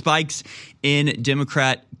 unexplainable spikes in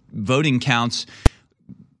Democrat voting counts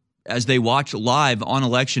as they watch live on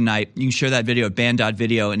election night. You can share that video at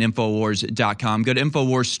band.video and Infowars.com. Go to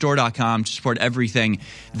InfoWarsStore.com to support everything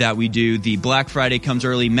that we do. The Black Friday comes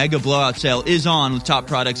early. Mega blowout sale is on with top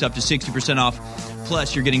products up to 60% off.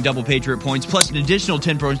 Plus, you're getting double Patriot points, plus an additional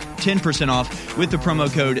 10% off with the promo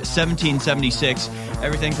code 1776.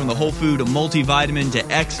 Everything from the Whole Food multivitamin to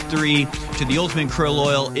X3 to the Ultimate Krill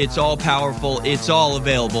Oil. It's all powerful. It's all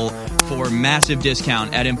available for massive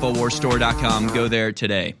discount at InfoWarsStore.com. Go there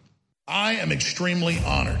today. I am extremely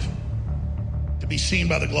honored to be seen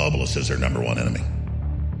by the globalists as their number one enemy.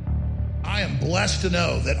 I am blessed to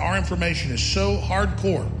know that our information is so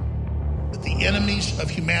hardcore that the enemies of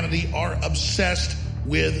humanity are obsessed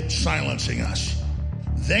with silencing us.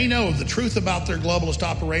 They know if the truth about their globalist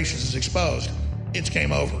operations is exposed, it's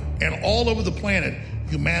game over. And all over the planet,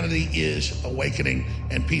 humanity is awakening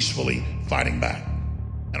and peacefully fighting back.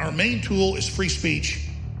 And our main tool is free speech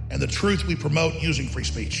and the truth we promote using free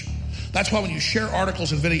speech. That's why when you share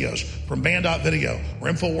articles and videos from band.video or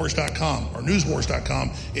Infowars.com or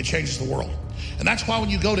Newswars.com, it changes the world. And that's why when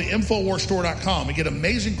you go to InfoWarsStore.com and get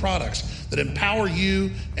amazing products that empower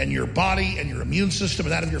you and your body and your immune system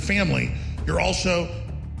and that of your family, you're also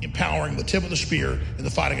empowering the tip of the spear in the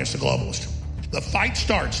fight against the globalist. The fight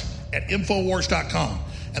starts at Infowars.com,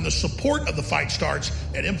 and the support of the fight starts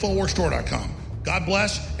at InfoWarsStore.com. God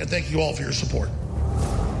bless, and thank you all for your support.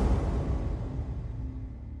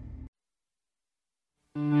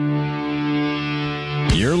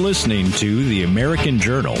 You're listening to The American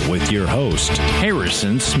Journal with your host,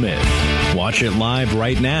 Harrison Smith. Watch it live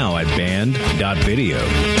right now at band.video.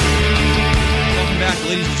 Welcome back,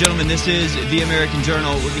 ladies and gentlemen. This is The American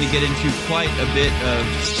Journal. We're going to get into quite a bit of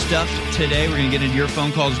stuff today. We're going to get into your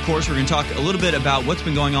phone calls, of course. We're going to talk a little bit about what's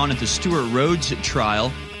been going on at the Stewart Rhodes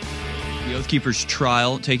trial, the Oath Keepers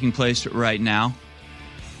trial taking place right now.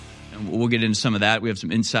 We'll get into some of that. We have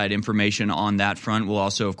some inside information on that front. We'll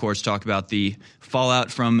also, of course, talk about the fallout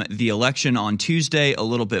from the election on Tuesday a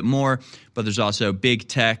little bit more. But there's also big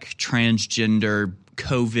tech, transgender,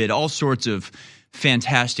 COVID, all sorts of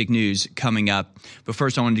fantastic news coming up. But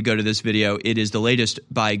first, I wanted to go to this video. It is the latest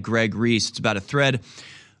by Greg Reese. It's about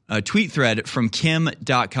a tweet thread from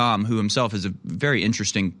Kim.com, who himself has a very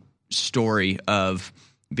interesting story of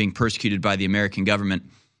being persecuted by the American government.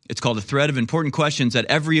 It's called A Thread of Important Questions That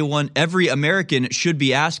Every American Should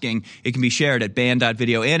Be Asking. It can be shared at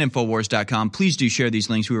band.video and Infowars.com. Please do share these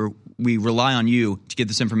links. We rely on you to get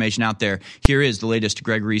this information out there. Here is the latest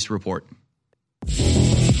Greg Reese report.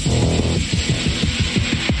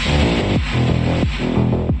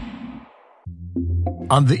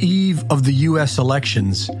 On the eve of the U.S.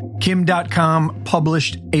 elections, Kim.com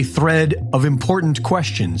published a thread of important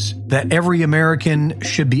questions that every American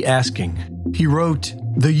should be asking. He wrote,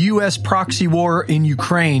 "The U.S. proxy war in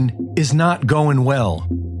Ukraine is not going well.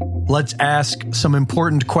 Let's ask some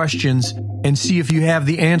important questions and see if you have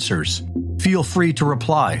the answers. Feel free to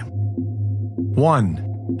reply.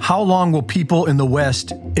 1. How long will people in the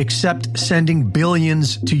West accept sending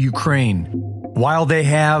billions to Ukraine while they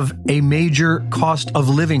have a major cost of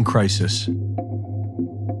living crisis?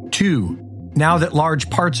 2. Now that large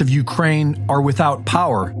parts of Ukraine are without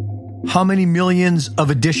power, how many millions of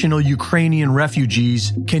additional Ukrainian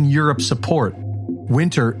refugees can Europe support?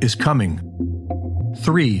 Winter is coming.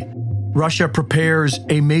 3. Russia prepares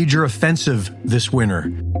a major offensive this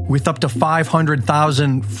winter with up to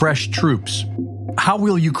 500,000 fresh troops. How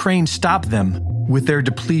will Ukraine stop them with their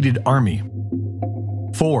depleted army?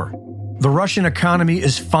 4. The Russian economy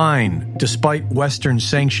is fine despite Western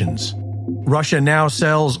sanctions. Russia now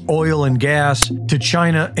sells oil and gas to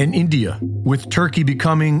China and India, with Turkey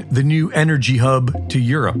becoming the new energy hub to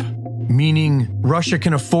Europe, meaning Russia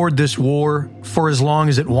can afford this war for as long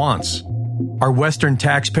as it wants. Are Western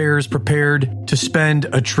taxpayers prepared to spend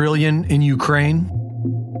 $1 trillion in Ukraine?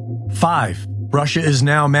 5. Russia is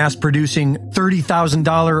now mass-producing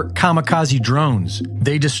 $30,000 kamikaze drones.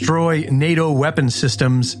 They destroy NATO weapon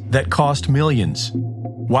systems that cost millions.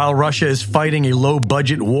 While Russia is fighting a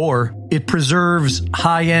low-budget war, it preserves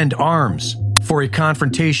high-end arms for a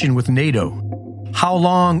confrontation with NATO. How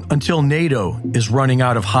long until NATO is running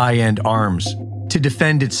out of high-end arms to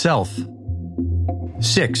defend itself?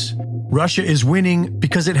 6. Russia is winning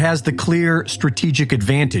because it has the clear strategic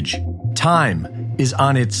advantage. Time is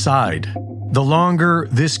on its side. The longer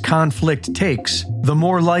this conflict takes, the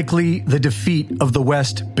more likely the defeat of the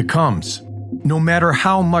West becomes. No matter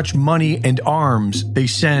how much money and arms they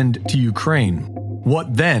send to Ukraine.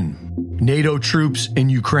 What then? NATO troops in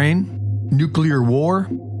Ukraine? Nuclear war?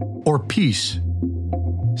 Or peace?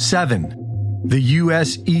 7. The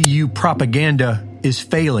US-EU propaganda is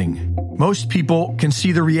failing. Most people can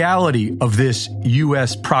see the reality of this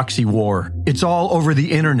U.S. proxy war. It's all over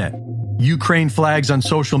the internet. Ukraine flags on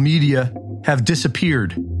social media have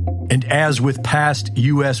disappeared. And as with past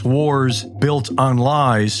U.S. wars built on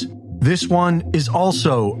lies, this one is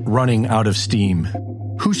also running out of steam.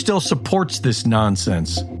 Who still supports this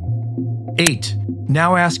nonsense? 8.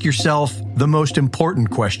 Now ask yourself the most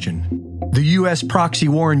important question. The U.S. proxy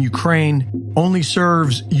war in Ukraine only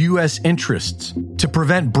serves U.S. interests to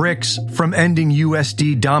prevent BRICS from ending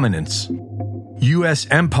USD dominance. U.S.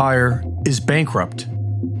 empire is bankrupt.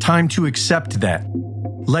 Time to accept that.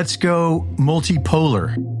 Let's go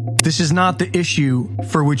multipolar. This is not the issue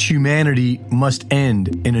for which humanity must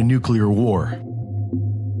end in a nuclear war.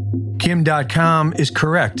 Kim.com is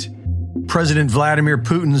correct. President Vladimir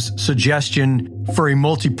Putin's suggestion for a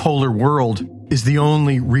multipolar world is the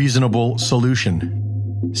only reasonable solution.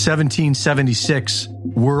 1776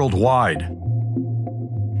 worldwide.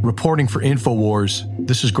 Reporting for InfoWars,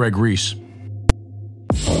 this is Greg Reese.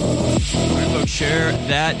 All right, folks, share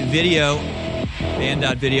that video.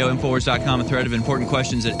 Band.video, Infowars.com, a thread of important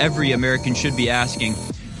questions that every American should be asking.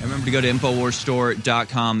 And remember to go to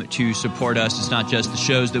InfoWarsStore.com to support us. It's not just the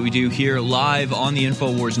shows that we do here live on the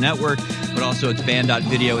InfoWars Network, but also it's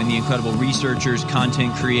Band.video and the incredible researchers,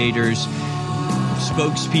 content creators,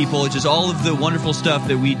 spokespeople. It's just all of the wonderful stuff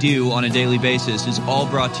that we do on a daily basis is all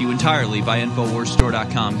brought to you entirely by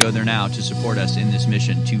InfoWarsStore.com. Go there now to support us in this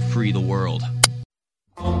mission to free the world.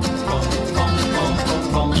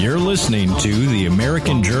 You're listening to The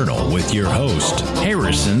American Journal with your host,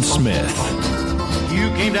 Harrison Smith. You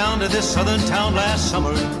came down to this southern town last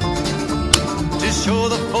summer to show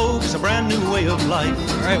the folks a brand new way of life.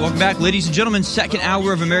 All right, welcome back, ladies and gentlemen. Second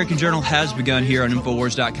hour of American Journal has begun here on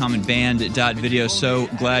Infowars.com and Band.video. So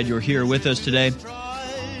glad you're here with us today. Still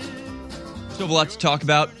have a lot to talk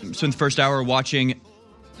about. Spent the first hour watching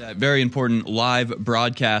that very important live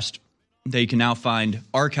broadcast that you can now find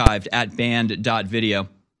archived at Band.video.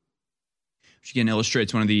 Which again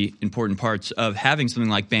illustrates one of the important parts of having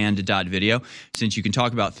something like Band.video, since you can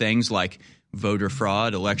talk about things like voter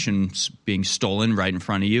fraud, elections being stolen right in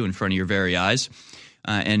front of you, in front of your very eyes,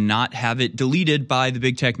 and not have it deleted by the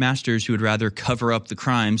big tech masters who would rather cover up the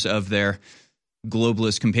crimes of their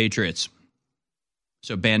globalist compatriots.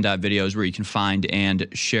 So Band.video is where you can find and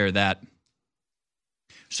share that.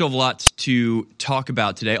 Still have a lot to talk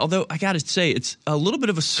about today, although I got to say it's a little bit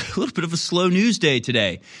of a slow news day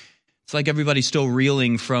today. It's like everybody's still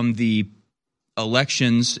reeling from the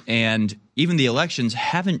elections, and even the elections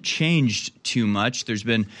haven't changed too much. There's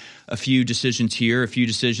been a few decisions here, a few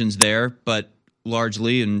decisions there, but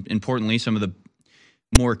largely and importantly, some of the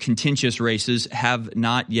more contentious races have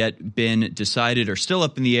not yet been decided, are still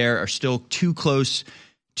up in the air, are still too close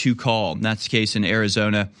to call. And that's the case in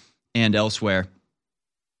Arizona and elsewhere.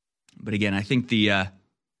 But again, I think the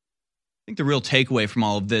real takeaway from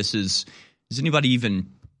all of this is, does anybody even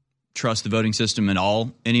trust the voting system at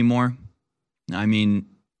all anymore? I mean,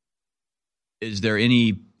 is there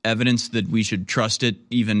any evidence that we should trust it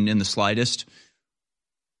even in the slightest?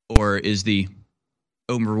 Or is the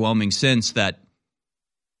overwhelming sense that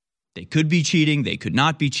they could be cheating, they could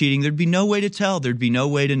not be cheating, there'd be no way to tell, there'd be no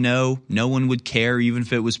way to know, no one would care even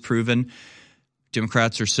if it was proven?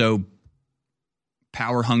 Democrats are so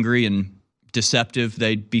power hungry and deceptive,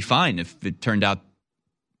 they'd be fine if it turned out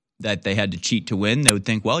that they had to cheat to win. They would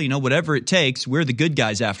think, well, whatever it takes, we're the good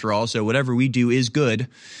guys after all, so whatever we do is good.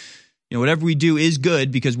 Whatever we do is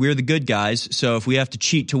good because we're the good guys, so if we have to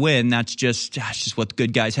cheat to win, that's just what the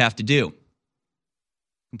good guys have to do.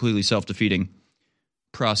 Completely self-defeating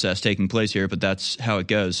process taking place here, but that's how it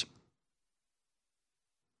goes.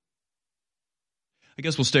 I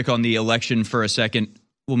guess we'll stick on the election for a second.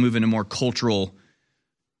 We'll move into more cultural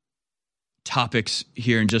topics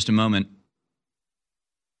here in just a moment.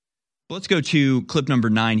 Let's go to clip number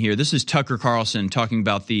 9 here. This is Tucker Carlson talking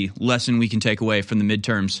about the lesson we can take away from the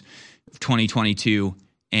midterms of 2022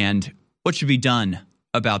 and what should be done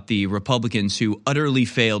about the Republicans who utterly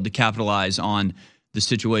failed to capitalize on the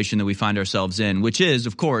situation that we find ourselves in, which is,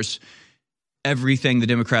 of course, everything the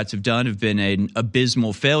Democrats have done have been an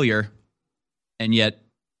abysmal failure, and yet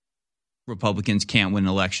Republicans can't win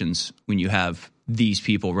elections when you have these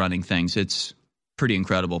people running things. It's pretty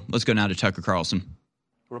incredible. Let's go now to Tucker Carlson.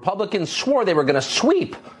 Republicans swore they were going to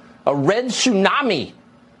sweep a red tsunami.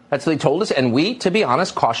 That's what they told us, and we, to be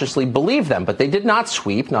honest, cautiously believed them. But they did not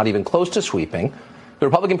sweep, not even close to sweeping. The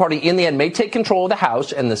Republican Party, in the end, may take control of the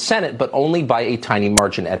House and the Senate, but only by a tiny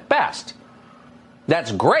margin at best.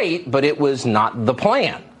 That's great, but it was not the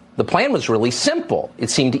plan. The plan was really simple. It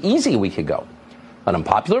seemed easy a week ago. An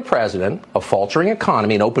unpopular president, a faltering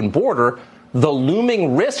economy, an open border, the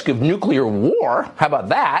looming risk of nuclear war. How about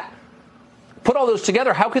that? Put all those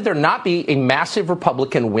together, how could there not be a massive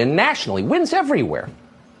Republican win nationally? Wins everywhere.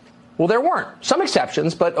 Well, there weren't. Some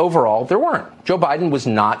exceptions, but overall, there weren't. Joe Biden was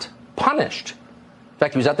not punished. In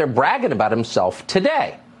fact, he was out there bragging about himself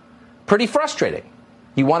today. Pretty frustrating.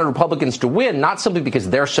 You wanted Republicans to win, not simply because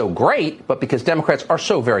they're so great, but because Democrats are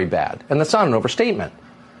so very bad. And that's not an overstatement.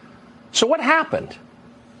 So what happened?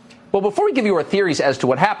 Well, before we give you our theories as to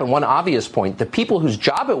what happened, one obvious point, the people whose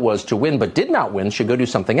job it was to win but did not win should go do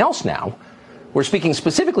something else now. We're speaking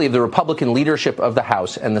specifically of the Republican leadership of the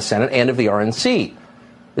House and the Senate and of the RNC.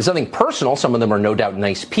 It's nothing personal. Some of them are no doubt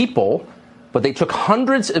nice people, but they took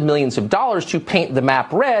hundreds of millions of dollars to paint the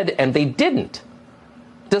map red, and they didn't.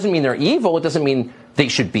 It doesn't mean they're evil. It doesn't mean they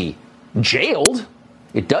should be jailed.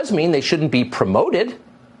 It does mean they shouldn't be promoted.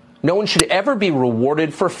 No one should ever be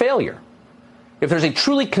rewarded for failure. If there's a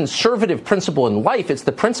truly conservative principle in life, it's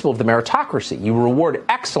the principle of the meritocracy. You reward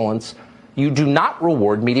excellence. You do not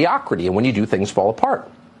reward mediocrity. And when you do, things fall apart.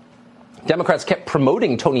 Democrats kept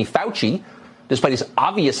promoting Tony Fauci despite his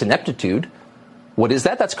obvious ineptitude. What is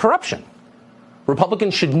that? That's corruption.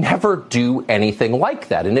 Republicans should never do anything like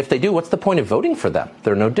that. And if they do, what's the point of voting for them?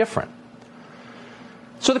 They're no different.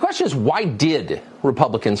 So the question is, why did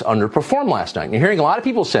Republicans underperform last night? And you're hearing a lot of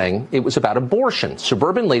people saying it was about abortion.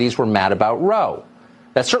 Suburban ladies were mad about Roe.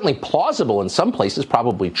 That's certainly plausible in some places,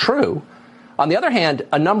 probably true. On the other hand,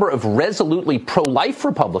 a number of resolutely pro-life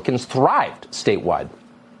Republicans thrived statewide.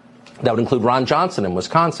 That would include Ron Johnson in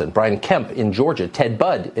Wisconsin, Brian Kemp in Georgia, Ted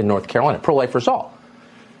Budd in North Carolina, pro-lifers all.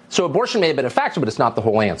 So abortion may have been a factor, but it's not the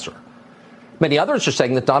whole answer. Many others are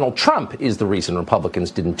saying that Donald Trump is the reason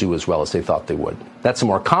Republicans didn't do as well as they thought they would. That's a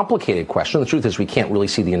more complicated question. The truth is we can't really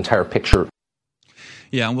see the entire picture.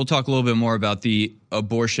 Yeah, and we'll talk a little bit more about the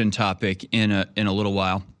abortion topic in a little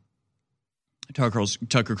while.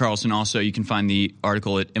 Tucker Carlson also, you can find the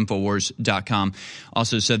article at Infowars.com,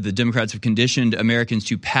 also said the Democrats have conditioned Americans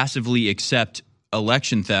to passively accept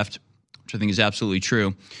election theft, which I think is absolutely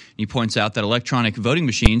true. He points out that electronic voting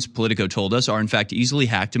machines, Politico told us, are in fact easily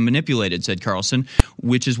hacked and manipulated, said Carlson,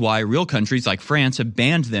 which is why real countries like France have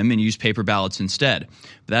banned them and use paper ballots instead.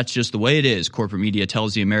 But that's just the way it is, corporate media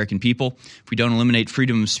tells the American people. If we don't eliminate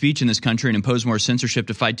freedom of speech in this country and impose more censorship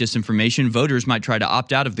to fight disinformation, voters might try to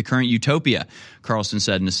opt out of the current utopia, Carlson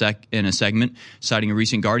said in a segment, citing a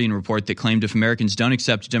recent Guardian report that claimed if Americans don't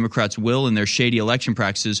accept Democrats' will and their shady election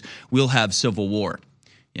practices, we'll have civil war.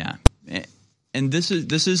 Yeah. And this is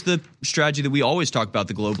the strategy that we always talk about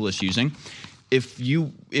the globalists using. If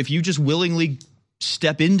you just willingly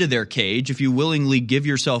step into their cage, if you willingly give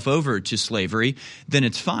yourself over to slavery, then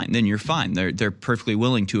it's fine. Then you're fine. They're perfectly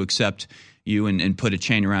willing to accept you and put a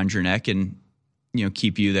chain around your neck and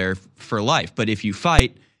keep you there for life. But if you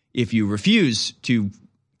fight, if you refuse to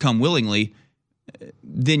come willingly,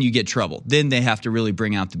 then you get trouble. Then they have to really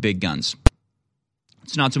bring out the big guns.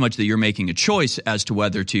 It's not so much that you're making a choice as to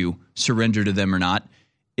whether to surrender to them or not.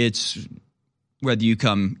 It's whether you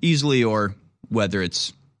come easily or whether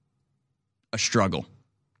it's a struggle.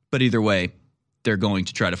 But either way, they're going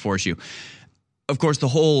to try to force you. Of course, the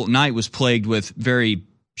whole night was plagued with very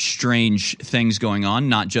strange things going on,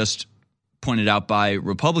 not just pointed out by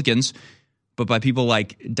Republicans, but by people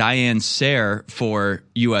like Diane Sare for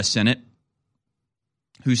U.S. Senate,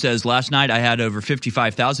 who says, last night I had over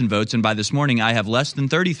 55,000 votes, and by this morning I have less than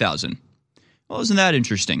 30,000. Well, isn't that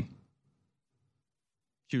interesting?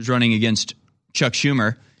 She was running against Chuck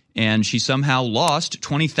Schumer, and she somehow lost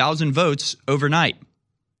 20,000 votes overnight.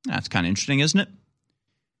 That's kind of interesting, isn't it?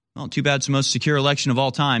 Well, too bad it's the most secure election of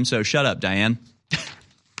all time, so shut up, Diane.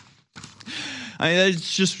 I mean,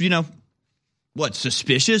 it's just, what,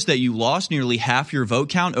 suspicious that you lost nearly half your vote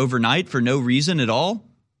count overnight for no reason at all?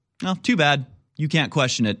 Well, too bad. You can't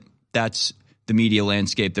question it. That's the media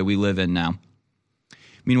landscape that we live in now.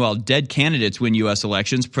 Meanwhile, dead candidates win U.S.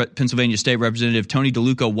 elections. Pennsylvania State Representative Tony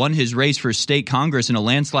DeLuca won his race for state Congress in a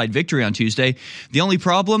landslide victory on Tuesday. The only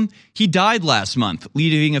problem? He died last month,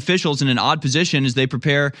 leaving officials in an odd position as they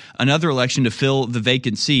prepare another election to fill the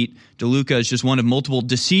vacant seat. DeLuca is just one of multiple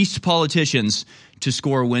deceased politicians to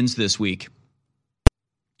score wins this week.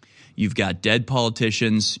 You've got dead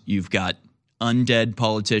politicians. You've got undead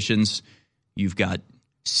politicians. You've got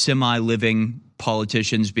semi-living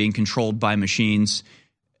politicians being controlled by machines.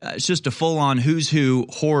 It's just a full-on who's who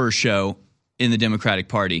horror show in the Democratic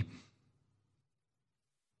Party.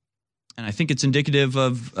 And I think it's indicative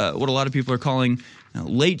of what a lot of people are calling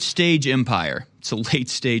late-stage empire. It's a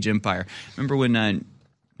late-stage empire. Remember when,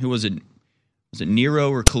 who was it? Was it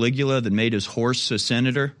Nero or Caligula that made his horse a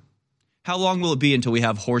senator? How long will it be until we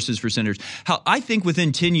have horses for senators? I think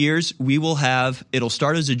within 10 years, we will have, it'll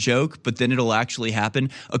start as a joke, but then it'll actually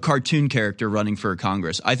happen, a cartoon character running for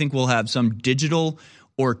Congress. I think we'll have some digital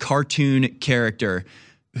or cartoon character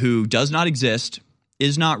who does not exist,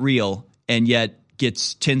 is not real, and yet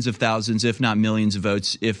gets tens of thousands, if not millions of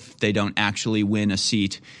votes if they don't actually win a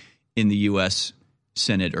seat in the U.S.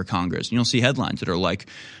 Senate or Congress. And you'll see headlines that are like,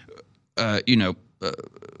 Flicky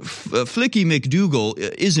McDougal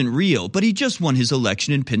isn't real, but he just won his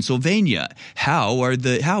election in Pennsylvania. How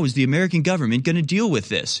is the American government going to deal with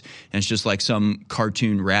this? And it's just like some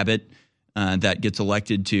cartoon rabbit that gets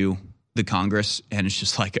elected to the Congress, and it's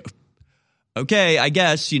just like, okay, I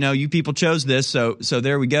guess you people chose this, so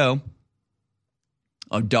there we go.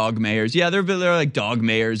 Oh, dog mayors, yeah, they're like dog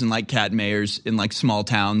mayors and like cat mayors in like small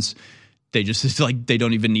towns. They just it's like they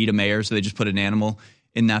don't even need a mayor, so they just put an animal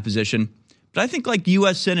in that position. But I think like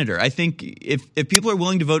U.S. Senator, I think if people are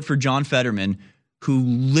willing to vote for John Fetterman, who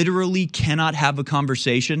literally cannot have a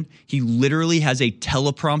conversation, he literally has a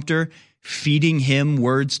teleprompter feeding him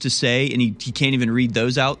words to say, and he can't even read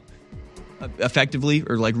those out effectively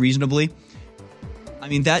or like reasonably. I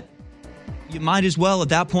mean, that you might as well at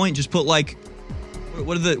that point just put like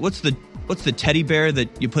what's the teddy bear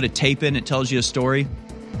that you put a tape in? It tells you a story.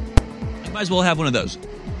 You might as well have one of those.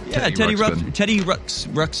 Yeah, Teddy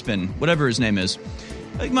Ruxpin, whatever his name is.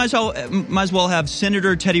 You might as well have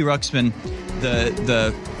Senator Teddy Ruxpin,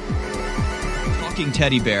 the talking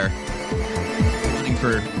teddy bear, running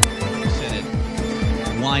for Senate.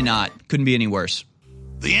 Why not? Couldn't be any worse.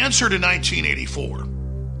 The answer to 1984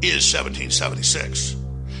 is 1776.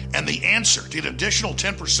 And the answer to get an additional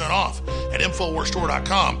 10% off at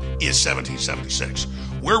InfoWarsStore.com is 1776.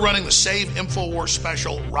 We're running the Save InfoWars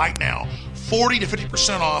special right now. 40 to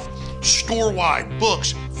 50% off store-wide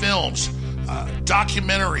books, films,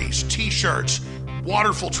 documentaries, T-shirts,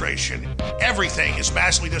 water filtration. Everything is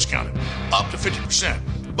massively discounted, up to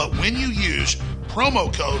 50%. But when you use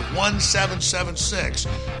promo code 1776,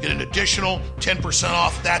 get an additional 10%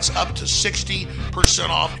 off. That's up to 60%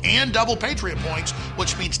 off and double Patriot points,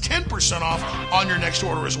 which means 10% off on your next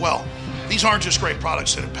order as well. These aren't just great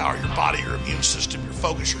products that empower your body, your immune system, your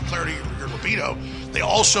focus, your clarity, your libido. They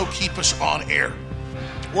also keep us on air.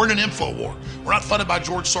 We're in an info war. We're not funded by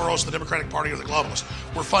George Soros, the Democratic Party, or the globalists.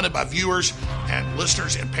 We're funded by viewers and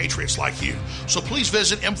listeners and patriots like you. So please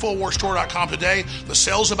visit InfoWarsStore.com today. The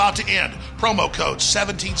sale's about to end. Promo code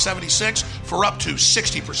 1776 for up to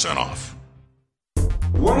 60% off.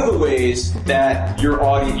 One of the ways that you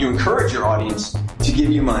encourage your audience to give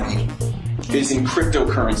you money is in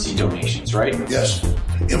cryptocurrency donations, right? Yes.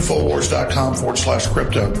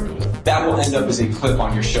 Infowars.com/crypto. That will end up as a clip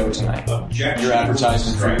on your show tonight. Your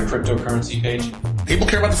advertisement for your cryptocurrency page. People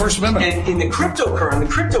care about the First Amendment. And in the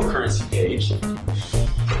cryptocurrency page,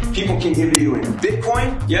 people can give you in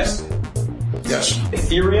Bitcoin, yes? Yes.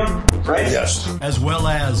 Ethereum, right? Yes. As well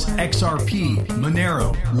as XRP,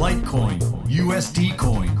 Monero, Litecoin, USD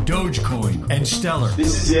Coin, Dogecoin, and Stellar.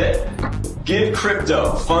 This is it. Give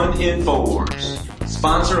crypto. Fund InfoWars.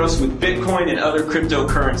 Sponsor us with Bitcoin and other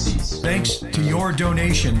cryptocurrencies. Thanks to your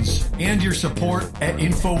donations and your support at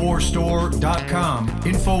InfoWarsStore.com,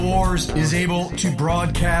 InfoWars is able to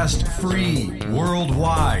broadcast free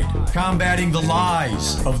worldwide, combating the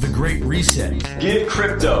lies of the Great Reset. Give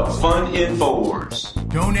crypto. Fund InfoWars.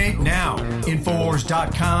 Donate now.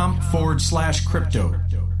 InfoWars.com/crypto.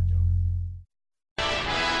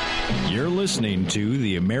 You're listening to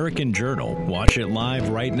The American Journal. Watch it live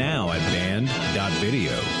right now at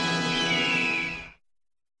band.video.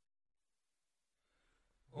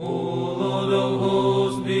 O Lord of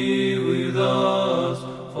hosts, be with us,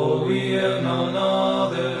 for we have none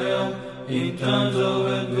other help in times of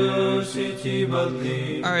adversity but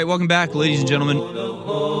thee. All right, welcome back, ladies and gentlemen. Lord of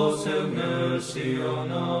hosts, have mercy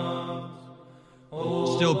on us.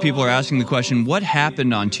 Still, people are asking the question, what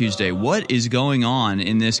happened on Tuesday? What is going on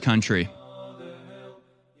in this country?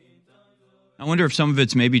 I wonder if some of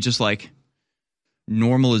it's maybe just like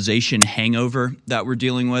normalization hangover that we're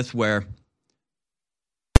dealing with, where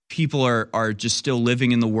people are just still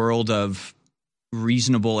living in the world of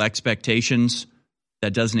reasonable expectations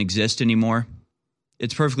that doesn't exist anymore.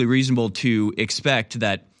 It's perfectly reasonable to expect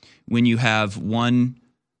that when you have one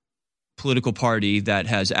political party that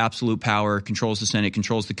has absolute power, controls the Senate,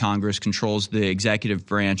 controls the Congress, controls the executive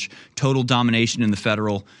branch, total domination in the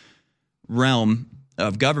federal realm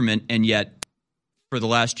of government, and yet for the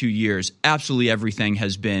last 2 years, absolutely everything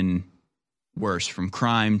has been worse, from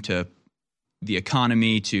crime to the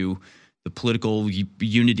economy to the political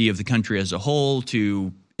unity of the country as a whole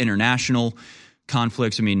to international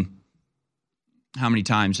conflicts. I mean, how many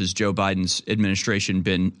times has Joe Biden's administration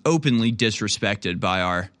been openly disrespected by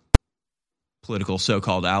our political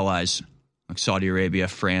so-called allies like Saudi Arabia,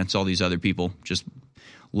 France, all these other people just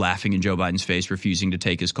laughing in Joe Biden's face, refusing to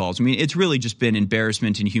take his calls. I mean, it's really just been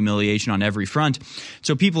embarrassment and humiliation on every front.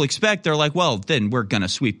 So people expect, they're like, well, then we're going to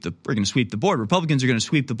sweep the board. Republicans are going to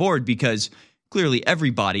sweep the board because clearly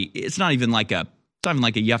everybody, it's not even like a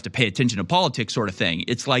you have to pay attention to politics sort of thing.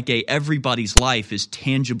 It's like everybody's life is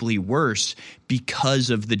tangibly worse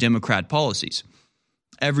because of the Democrat policies.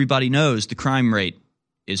 Everybody knows the crime rate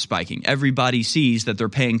is spiking. Everybody sees that they're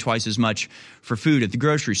paying twice as much for food at the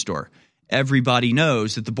grocery store. Everybody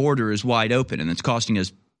knows that the border is wide open and it's costing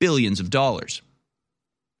us billions of dollars.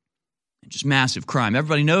 Just massive crime.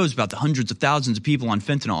 Everybody knows about the hundreds of thousands of people on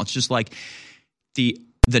fentanyl. It's just like the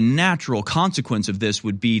natural consequence of this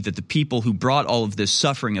would be that the people who brought all of this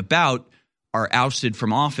suffering about are ousted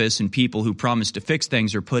from office and people who promised to fix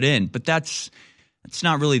things are put in. But that's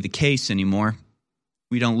not really the case anymore.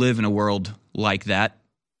 We don't live in a world like that.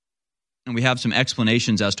 And we have some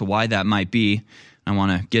explanations as to why that might be. I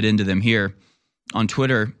want to get into them here. On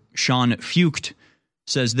Twitter, Sean Fucht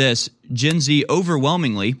says this: Gen Z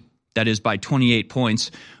overwhelmingly, that is by 28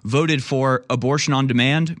 points, voted for abortion on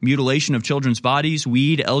demand, mutilation of children's bodies,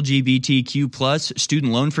 weed, LGBTQ+,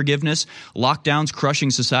 student loan forgiveness, lockdowns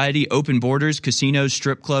crushing society, open borders, casinos,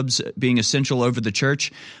 strip clubs being essential over the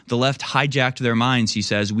church. The left hijacked their minds, he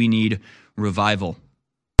says. We need revival.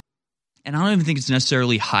 And I don't even think it's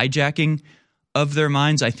necessarily hijacking of their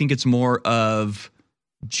minds. I think it's more of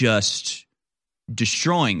just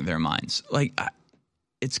destroying their minds. Like,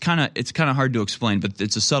 it's kind of hard to explain, but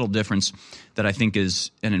it's a subtle difference that I think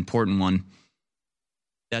is an important one.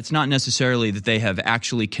 That's not necessarily that they have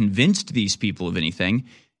actually convinced these people of anything.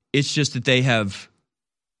 It's just that they have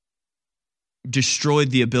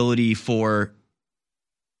destroyed the ability for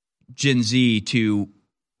Gen Z to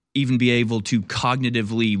even be able to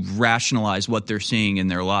cognitively rationalize what they're seeing in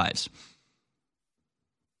their lives.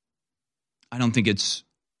 I don't think it's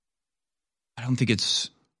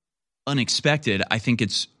unexpected. I think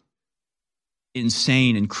it's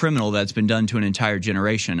insane and criminal that's been done to an entire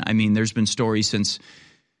generation. I mean, there's been stories since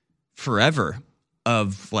forever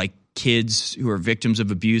of like kids who are victims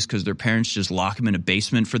of abuse because their parents just lock them in a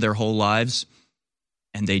basement for their whole lives.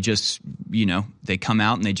 And they just, they come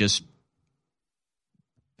out and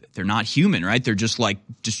they're not human, right? They're just like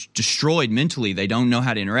destroyed mentally. They don't know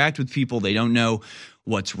how to interact with people. They don't know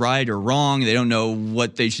what's right or wrong. They don't know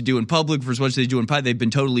what they should do in public versus what they do in private. They've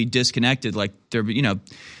been totally disconnected. Like they're, the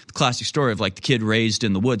classic story of like the kid raised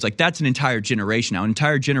in the woods. Like that's an entire generation now. An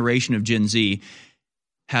entire generation of Gen Z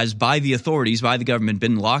has, by the authorities, by the government,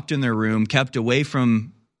 been locked in their room, kept away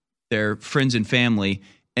from their friends and family,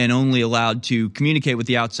 and only allowed to communicate with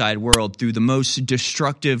the outside world through the most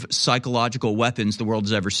destructive psychological weapons the world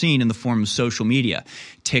has ever seen in the form of social media,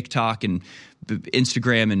 TikTok and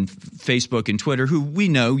Instagram and Facebook and Twitter, who we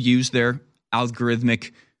know use their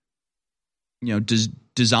algorithmic,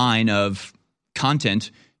 design of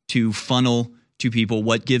content to funnel to people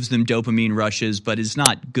what gives them dopamine rushes, but is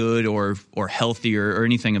not good or healthy or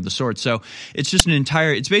anything of the sort. So it's just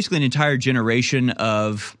it's basically an entire generation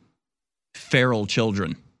of feral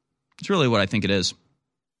children. It's really what I think it is.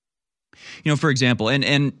 For example, and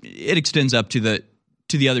it extends up to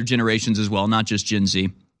the other generations as well, not just Gen Z.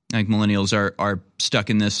 I think millennials are stuck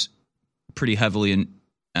in this pretty heavily in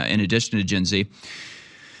addition to Gen Z.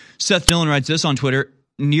 Seth Dillon writes this on Twitter: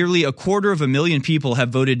 nearly 250,000 people have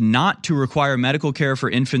voted not to require medical care for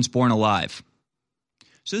infants born alive.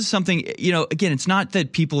 So this is something, again, it's not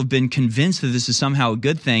that people have been convinced that this is somehow a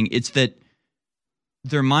good thing. It's that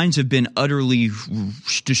their minds have been utterly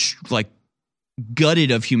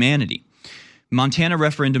gutted of humanity. Montana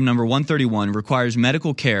referendum number 131 requires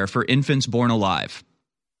medical care for infants born alive.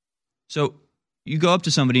 So you go up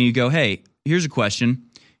to somebody and you go, hey, here's a question.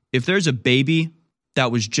 If there's a baby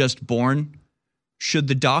that was just born, should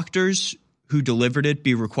the doctors who delivered it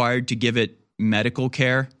be required to give it medical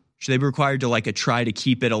care? Should they be required to try to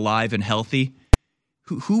keep it alive and healthy?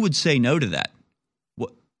 Who would say no to that?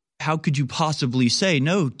 How could you possibly say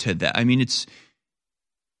no to that? I mean, it's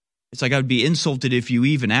like I would be insulted if you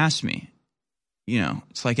even asked me.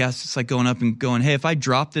 It's like going up and going, hey, if I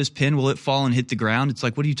drop this pin, will it fall and hit the ground? It's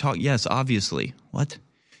like, what are you talking? Yes, obviously. What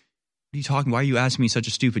are you talking? Why are you asking me such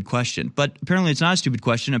a stupid question? But apparently it's not a stupid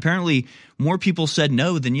question. Apparently more people said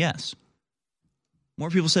no than yes.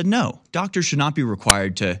 More people said no. Doctors should not be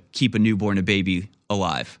required to keep a newborn, a baby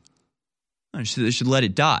alive. They should let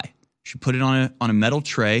it die. Should put it on a metal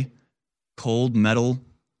tray, cold metal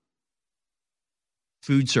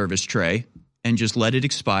food service tray, and just let it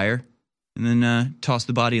expire, and then toss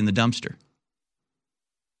the body in the dumpster.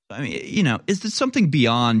 I mean, is this something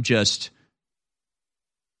beyond just,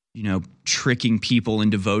 tricking people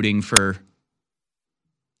into voting for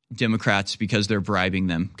Democrats because they're bribing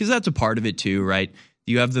them? Because that's a part of it too, right?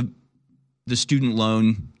 You have the student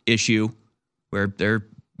loan issue where there are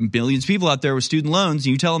billions of people out there with student loans,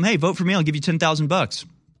 and you tell them, hey, vote for me, I'll give you $10,000.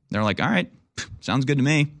 They're like, all right, sounds good to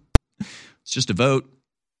me. It's just a vote.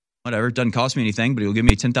 Whatever, it doesn't cost me anything, but he'll give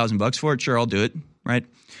me $10,000 for it. Sure, I'll do it, right?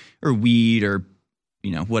 Or weed or,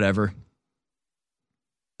 whatever.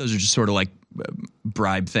 Those are just sort of like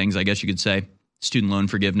bribe things, I guess you could say. Student loan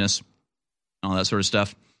forgiveness, all that sort of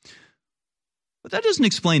stuff. But that doesn't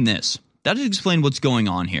explain this. That doesn't explain what's going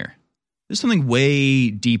on here. There's something way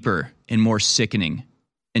deeper and more sickening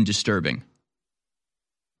and disturbing.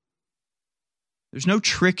 There's no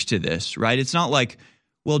trick to this, right? It's not like,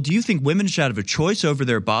 well, do you think women should have a choice over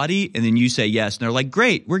their body? And then you say yes. And they're like,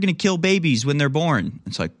 great, we're going to kill babies when they're born.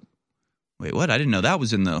 It's like, wait, what? I didn't know that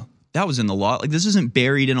was in the law. Like, this isn't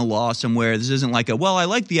buried in a law somewhere. This isn't like I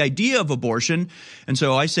like the idea of abortion. And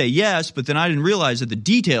so I say yes, but then I didn't realize that the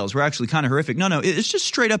details were actually kind of horrific. No, it's just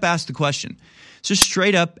straight up ask the question. It's just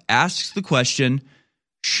straight up asks the question,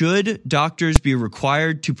 should doctors be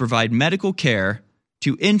required to provide medical care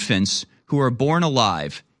to infants who are born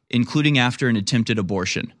alive, including after an attempted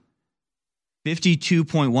abortion?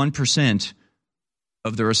 52.1%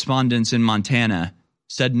 of the respondents in Montana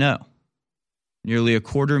said no. Nearly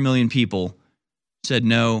 250,000 people said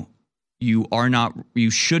no, you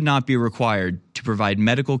should not be required to provide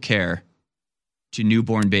medical care to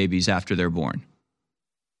newborn babies after they're born.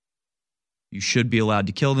 You should be allowed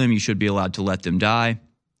to kill them. You should be allowed to let them die.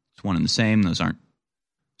 It's one and the same. Those aren't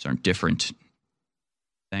different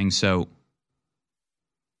things. So,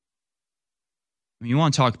 you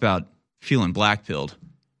want to talk about feeling blackpilled.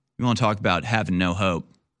 You want to talk about having no hope.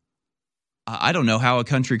 I don't know how a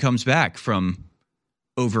country comes back from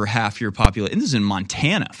over half your population. This is in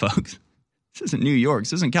Montana, folks. This isn't New York.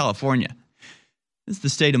 This isn't California. This is the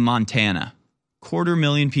state of Montana.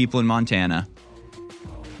 250,000 people in Montana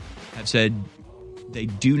have said they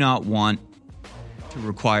do not want to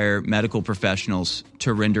require medical professionals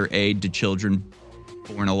to render aid to children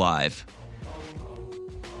born alive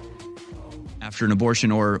after an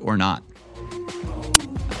abortion or not.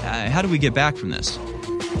 How do we get back from this?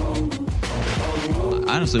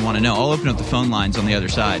 I honestly want to know. I'll open up the phone lines on the other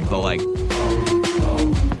side, but I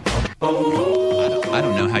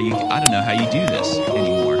don't know how you do this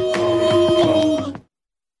anymore.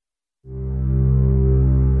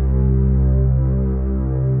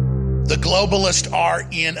 The globalists are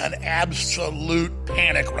in an absolute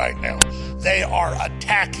panic right now. They are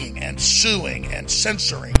attacking and suing and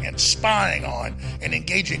censoring and spying on and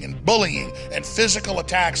engaging in bullying and physical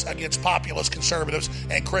attacks against populist conservatives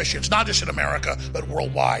and Christians, not just in America, but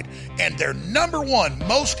worldwide. And their number one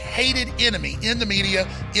most hated enemy in the media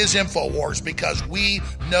is InfoWars, because we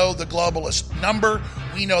know the globalist number,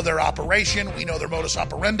 we know their operation, we know their modus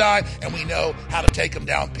operandi, and we know how to take them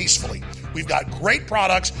down peacefully. We've got great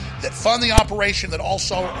products that fund the operation that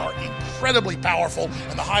also are incredibly powerful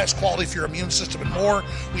and the highest quality for your immune system and more.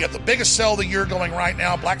 We have the biggest sale of the year going right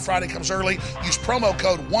now. Black Friday comes early. Use promo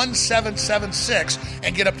code 1776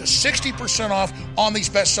 and get up to 60% off on these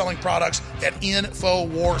best-selling products at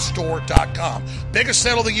InfoWarsStore.com. Biggest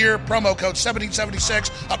sale of the year, promo code 1776,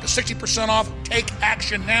 up to 60% off. Take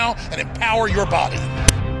action now and empower your body.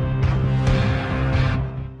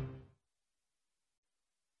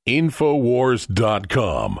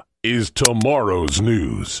 Infowars.com is tomorrow's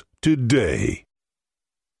news today.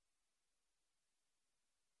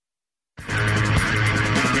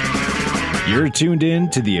 You're tuned in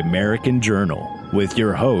to the American Journal with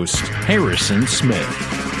your host, Harrison Smith.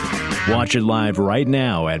 Watch it live right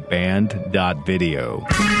now at band.video.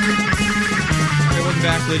 Hey, welcome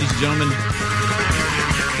back, ladies and gentlemen.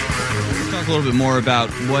 Let's talk a little bit more about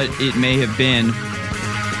what it may have been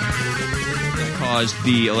caused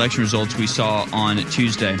the election results we saw on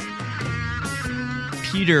Tuesday.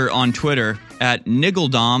 Peter on Twitter at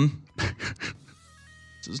Niggledom,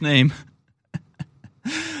 that's his name,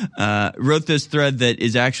 wrote this thread that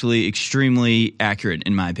is actually extremely accurate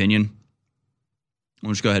in my opinion. I'll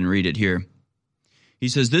just go ahead and read it here. He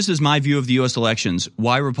says, "This is my view of the U.S. elections,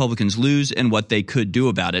 why Republicans lose and what they could do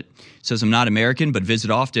about it. He says, I'm not American, but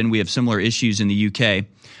visit often. We have similar issues in the U.K.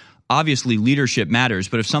 Obviously, leadership matters,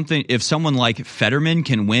 but if someone like Fetterman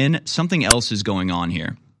can win, something else is going on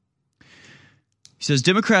here." He says,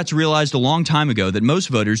 Democrats realized a long time ago that most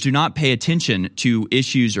voters do not pay attention to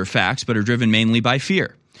issues or facts, but are driven mainly by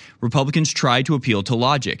fear. Republicans try to appeal to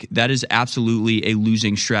logic. That is absolutely a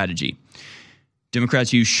losing strategy.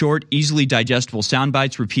 Democrats use short, easily digestible sound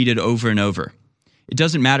bites repeated over and over. It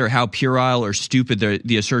doesn't matter how puerile or stupid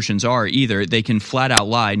the assertions are either. They can flat out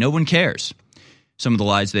lie. No one cares. Some of the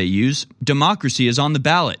lies they use. Democracy is on the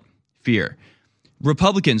ballot. Fear.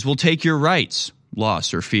 Republicans will take your rights.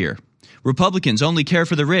 Loss or fear. Republicans only care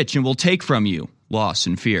for the rich and will take from you. Loss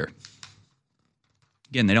and fear.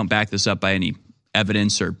 Again, they don't back this up by any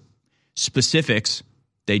evidence or specifics.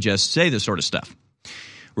 They just say this sort of stuff.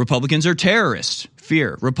 Republicans are terrorists.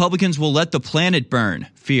 Fear. Republicans will let the planet burn.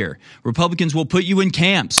 Fear. Republicans will put you in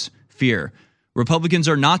camps. Fear. Republicans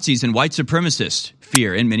are Nazis and white supremacists.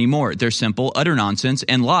 Fear, and many more. They're simple, utter nonsense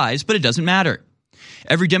and lies, but it doesn't matter.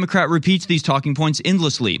 Every Democrat repeats these talking points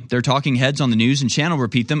endlessly. Their talking heads on the news and channel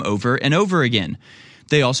repeat them over and over again.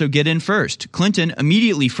 They also get in first. Clinton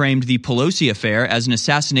immediately framed the Pelosi affair as an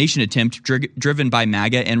assassination attempt driven by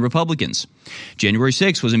MAGA and Republicans. January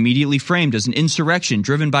 6th was immediately framed as an insurrection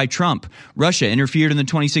driven by Trump. Russia interfered in the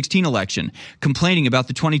 2016 election. Complaining about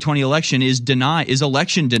the 2020 election is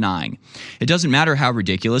election denying. It doesn't matter how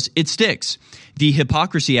ridiculous, it sticks. The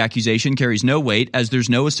hypocrisy accusation carries no weight as there's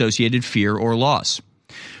no associated fear or loss.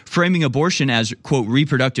 Framing abortion as, quote,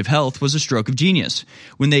 reproductive health was a stroke of genius.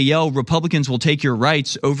 When they yell, Republicans will take your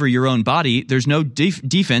rights over your own body, there's no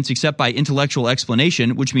defense except by intellectual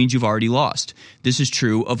explanation, which means you've already lost. This is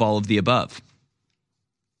true of all of the above.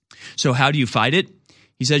 So how do you fight it?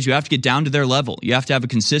 He says you have to get down to their level. You have to have a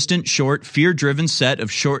consistent, short, fear-driven set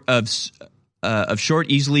of short,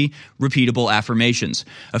 easily repeatable affirmations.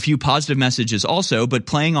 A few positive messages also, but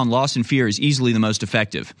playing on loss and fear is easily the most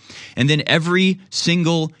effective. And then every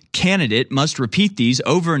single candidate must repeat these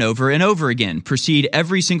over and over and over again. Proceed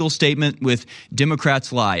every single statement with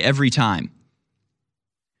Democrats lie every time.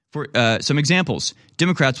 For some examples,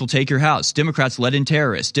 Democrats will take your house. Democrats let in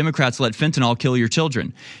terrorists. Democrats let fentanyl kill your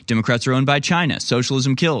children. Democrats are owned by China.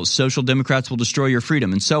 Socialism kills. Social Democrats will destroy your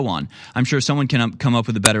freedom, and so on. I'm sure someone can come up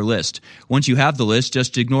with a better list. Once you have the list,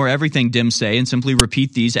 just ignore everything Dems say and simply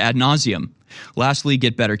repeat these ad nauseum. Lastly,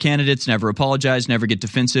 get better candidates. Never apologize. Never get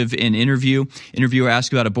defensive in interview. Interviewer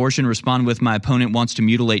asks about abortion. Respond with, my opponent wants to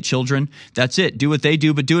mutilate children. That's it. Do what they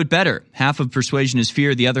do, but do it better. Half of persuasion is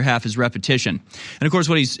fear. The other half is repetition. And of course,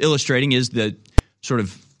 what he's illustrating is the sort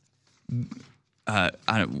of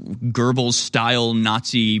Goebbels-style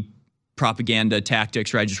Nazi propaganda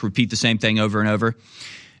tactics, right? Just repeat the same thing over and over.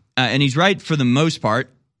 And he's right for the most part.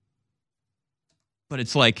 But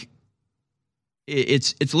it's like,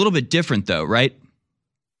 it's a little bit different though, right?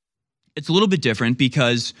 It's a little bit different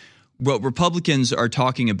because what Republicans are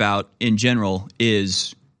talking about in general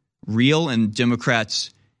is real, and Democrats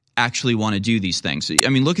actually want to do these things. I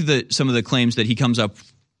mean, look at some of the claims that he comes up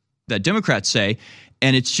that Democrats say,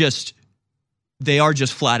 and it's just, they are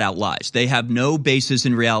just flat out lies. They have no basis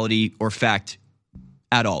in reality or fact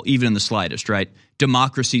at all, even in the slightest, right?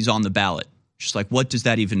 Democracy's on the ballot. Just like, what could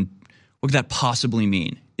that possibly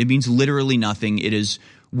mean? It means literally nothing. It is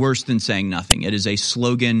worse than saying nothing. It is a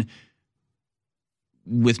slogan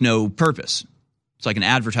with no purpose. It's like an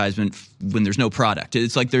advertisement when there's no product.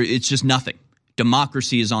 It's like it's just nothing.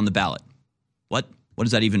 Democracy is on the ballot. What? What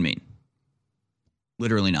does that even mean?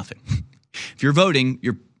 Literally nothing. If you're voting,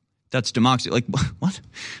 that's democracy. Like, what?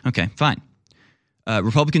 Okay, fine.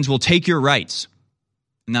 Republicans will take your rights.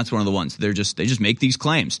 And that's one of the ones. They just make these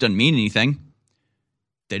claims. Doesn't mean anything.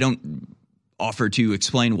 They don't offer to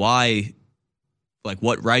explain why, like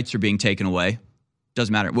what rights are being taken away.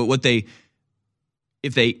 Doesn't matter.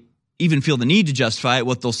 If they even feel the need to justify it,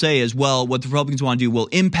 what they'll say is, well, what the Republicans want to do will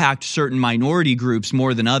impact certain minority groups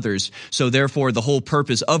more than others. So therefore, the whole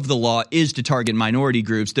purpose of the law is to target minority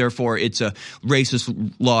groups. Therefore, it's a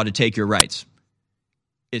racist law to take your rights.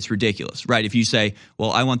 It's ridiculous, right? If you say,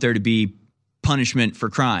 well, I want there to be punishment for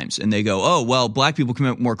crimes, and they go, oh, well, black people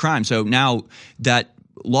commit more crimes, so now that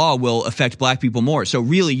law will affect black people more. So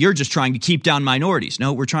really, you're just trying to keep down minorities.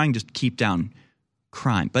 No, we're trying to keep down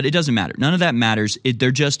crime. But it doesn't matter. None of that matters.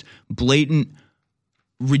 They're just blatant,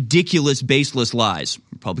 ridiculous, baseless lies.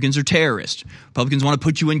 Republicans are terrorists. Republicans want to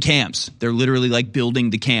put you in camps. They're literally like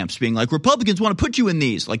building the camps, being like, Republicans want to put you in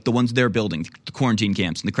these, like the ones they're building, the quarantine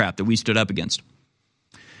camps and the crap that we stood up against.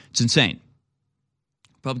 It's insane.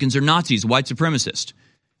 Republicans are Nazis, white supremacists.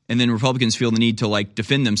 And then Republicans feel the need to like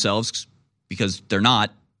defend themselves because they're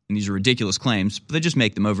not, and these are ridiculous claims, but they just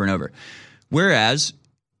make them over and over. Whereas,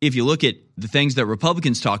 if you look at the things that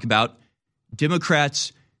Republicans talk about,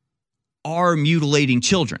 Democrats are mutilating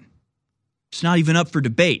children. It's not even up for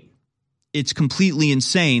debate. It's completely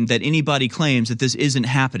insane that anybody claims that this isn't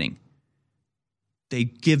happening. They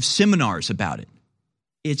give seminars about it.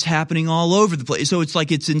 It's happening all over the place. So it's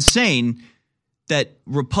like it's insane that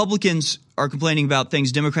Republicans are complaining about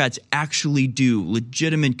things Democrats actually do,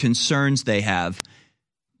 legitimate concerns they have.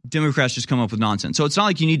 Democrats just come up with nonsense. So it's not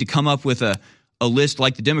like you need to come up with a list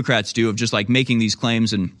like the Democrats do of just like making these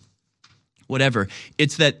claims and whatever.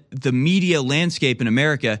 It's that the media landscape in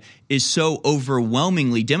America is so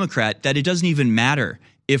overwhelmingly Democrat that it doesn't even matter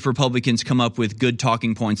if Republicans come up with good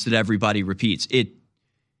talking points that everybody repeats.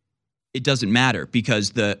 It doesn't matter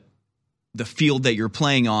because the field that you're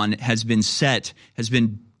playing on has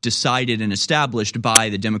been decided and established by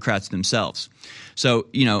the Democrats themselves. So,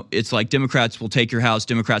 it's like Democrats will take your house,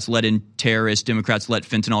 Democrats let in terrorists, Democrats let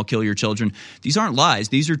fentanyl kill your children. These aren't lies.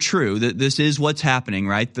 These are true. This is what's happening,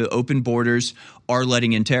 right? The open borders are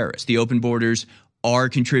letting in terrorists. The open borders are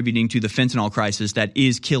contributing to the fentanyl crisis that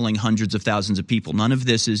is killing hundreds of thousands of people. None of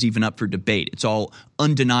this is even up for debate. It's all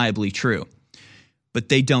undeniably true. But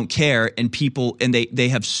they don't care, and they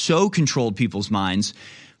have so controlled people's minds.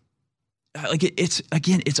 Like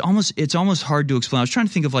it's almost hard to explain. I was trying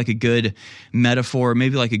to think of like a good metaphor,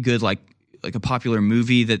 maybe like a good like a popular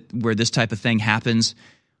movie where this type of thing happens.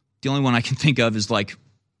 The only one I can think of is like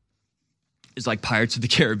Pirates of the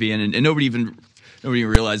Caribbean, and nobody even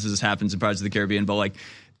realizes this happens in Pirates of the Caribbean. But like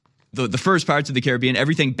the first Pirates of the Caribbean,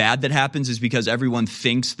 everything bad that happens is because everyone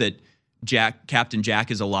thinks that Captain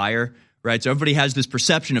Jack is a liar. Right, so everybody has this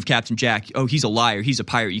perception of Captain Jack. Oh, he's a liar. He's a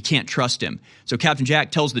pirate. You can't trust him. So Captain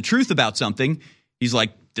Jack tells the truth about something. He's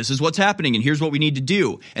like, this is what's happening, and here's what we need to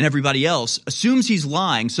do. And everybody else assumes he's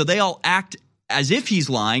lying, so they all act as if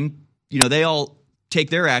he's lying. They all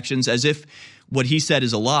take their actions as if what he said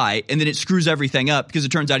is a lie, and then it screws everything up because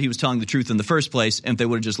it turns out he was telling the truth in the first place, and if they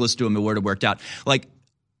would have just listened to him, it would have worked out. Like,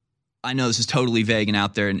 I know this is totally vague and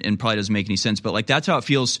out there and probably doesn't make any sense, but like that's how it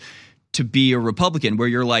feels to be a Republican, where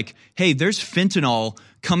you're like, hey, there's fentanyl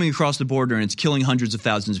coming across the border and it's killing hundreds of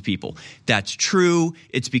thousands of people. That's true.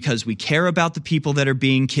 It's because we care about the people that are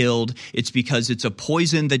being killed. It's because it's a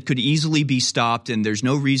poison that could easily be stopped, and there's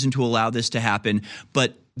no reason to allow this to happen.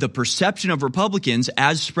 But the perception of Republicans,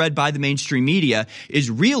 as spread by the mainstream media, is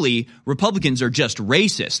really Republicans are just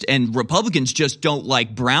racist, and Republicans just don't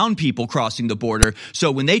like brown people crossing the border. So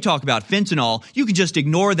when they talk about fentanyl, you can just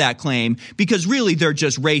ignore that claim because really they're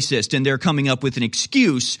just racist and they're coming up with an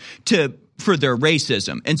excuse for their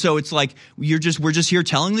racism. And so it's like we're just here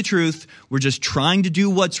telling the truth. We're just trying to do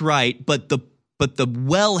what's right, but the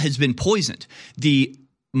well has been poisoned. The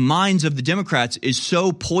minds of the Democrats is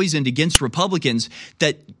so poisoned against Republicans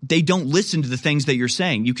that they don't listen to the things that you're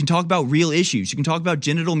saying. You can talk about real issues. You can talk about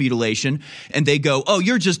genital mutilation, and they go, oh,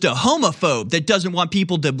 you're just a homophobe that doesn't want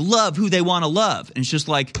people to love who they want to love. And it's just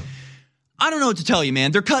like, I don't know what to tell you,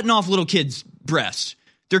 man. They're cutting off little kids' breasts.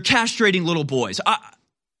 They're castrating little boys.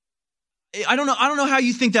 I don't know how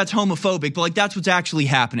you think that's homophobic, but like that's what's actually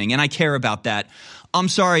happening, and I care about that. I'm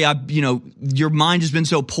sorry, your mind has been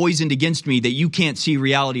so poisoned against me that you can't see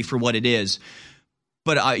reality for what it is.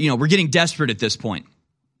 But we're getting desperate at this point.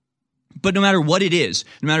 But no matter what it is,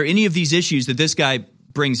 no matter any of these issues that this guy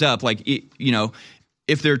brings up, like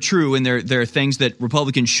if they're true and they're things that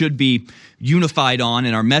Republicans should be unified on,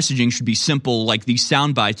 and our messaging should be simple, like these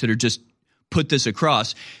sound bites that are just put this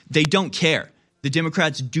across, they don't care. The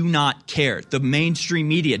Democrats do not care. The mainstream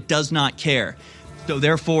media does not care. So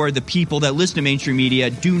therefore, the people that listen to mainstream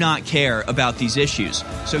media do not care about these issues.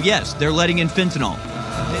 So yes, they're letting in fentanyl.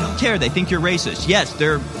 They don't care. They think you're racist. Yes,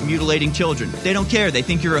 they're mutilating children. They don't care. They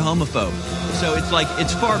think you're a homophobe. So it's like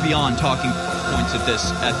it's far beyond talking points at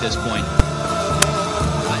this point.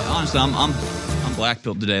 Honestly, I'm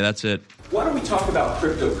black-pilled today. That's it. Why don't we talk about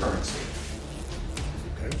cryptocurrency?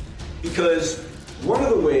 Okay. Because one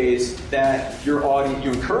of the ways that you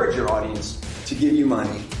encourage your audience to give you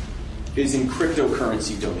money is in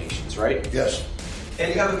cryptocurrency donations, right? Yes.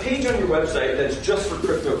 And you have a page on your website that's just for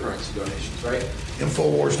cryptocurrency donations, right?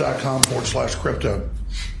 Infowars.com/crypto.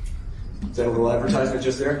 Is that a little advertisement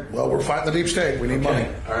just there? Well, we're fighting the deep state. We need money.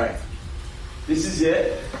 All right. This is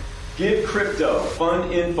it. Give crypto.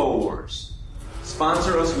 Fund Infowars.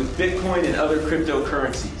 Sponsor us with Bitcoin and other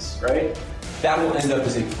cryptocurrencies, right? That will end up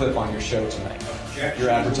as a clip on your show tonight. Your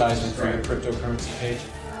advertisement for your cryptocurrency page.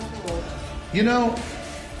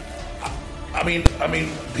 I mean,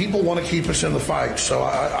 people want to keep us in the fight. So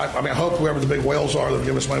I hope whoever the big whales are, they'll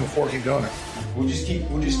give us money before keep doing it. We'll just keep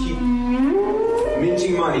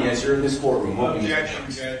minting money as you're in this courtroom. Objection.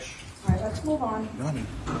 All right, let's move on.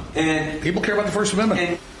 And people care about the First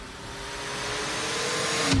Amendment.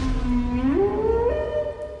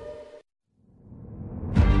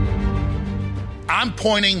 I'm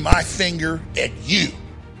pointing my finger at you.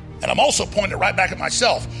 And I'm also pointing it right back at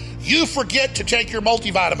myself. You forget to take your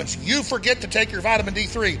multivitamins. You forget to take your vitamin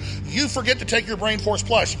D3. You forget to take your Brain Force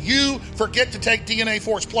Plus. You forget to take DNA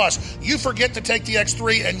Force Plus. You forget to take the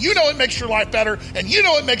X3, and you know it makes your life better, and you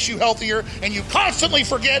know it makes you healthier, and you constantly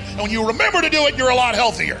forget, and when you remember to do it, you're a lot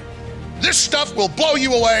healthier. This stuff will blow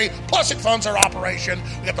you away, plus it funds our operation.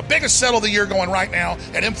 We got the biggest sale of the year going right now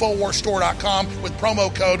at InfoWarsStore.com with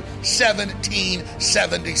promo code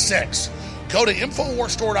 1776. Go to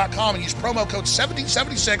InfoWarsStore.com and use promo code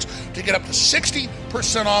 1776 to get up to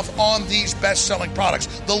 60% off on these best-selling products.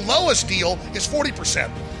 The lowest deal is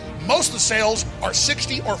 40%. Most of the sales are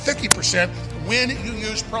 60 or 50% when you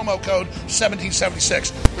use promo code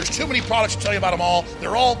 1776. There's too many products to tell you about them all.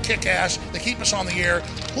 They're all kick-ass. They keep us on the air.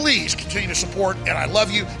 Please continue to support, and I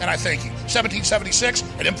love you, and I thank you. 1776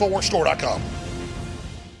 at InfoWarsStore.com.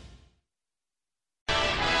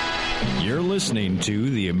 You're listening to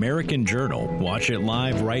The American Journal. Watch it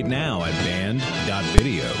live right now at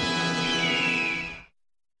band.video.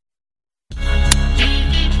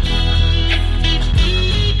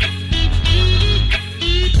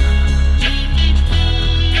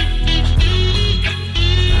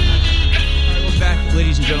 Welcome back,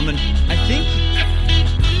 ladies and gentlemen. I think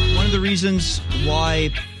one of the reasons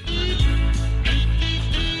why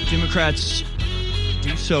Democrats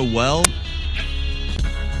do so well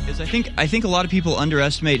is I think a lot of people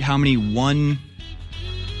underestimate how many one-topic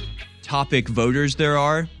voters there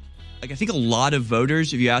are. Like, I think a lot of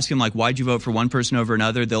voters, if you ask them, like, why'd you vote for one person over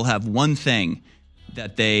another, they'll have one thing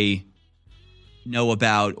that they know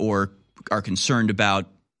about or are concerned about.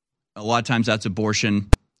 A lot of times that's abortion,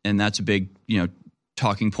 and that's a big,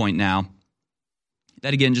 talking point now.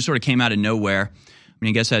 That, again, just sort of came out of nowhere. I mean,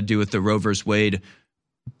 I guess that had to do with the Roe versus Wade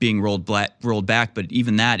being rolled back, but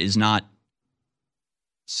even that is not.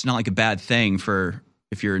 It's not like a bad thing for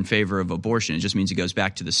if you're in favor of abortion. It just means it goes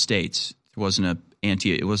back to the states. It wasn't an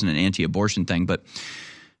anti-abortion thing, but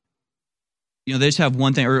they just have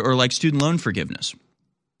one thing, or like student loan forgiveness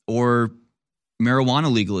or marijuana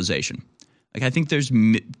legalization. Like, I think there's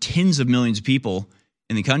tens of millions of people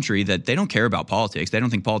in the country that they don't care about politics. They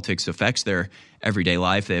don't think politics affects their everyday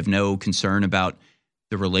life. They have no concern about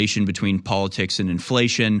the relation between politics and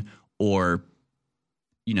inflation or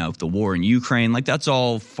the war in Ukraine. Like, that's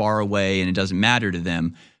all far away and it doesn't matter to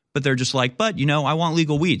them. But they're just like, I want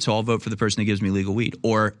legal weed, so I'll vote for the person that gives me legal weed.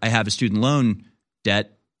 Or I have a student loan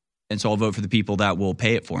debt, and so I'll vote for the people that will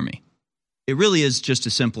pay it for me. It really is just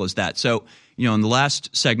as simple as that. So, in the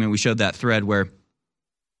last segment, we showed that thread where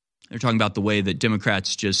they're talking about the way that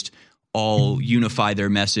Democrats just all unify their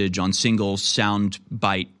message on single sound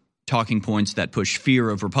bite talking points that push fear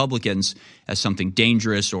of Republicans as something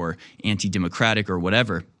dangerous or anti-democratic or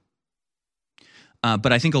whatever.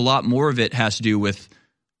 But I think a lot more of it has to do with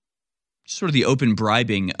sort of the open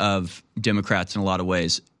bribing of Democrats in a lot of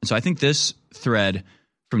ways. And so I think this thread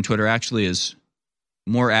from Twitter actually is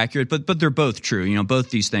more accurate, but they're both true. Both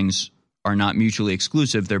these things are not mutually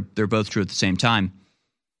exclusive. They're both true at the same time.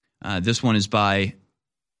 This one is by,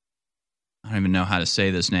 I don't even know how to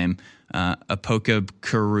say this name, Apoka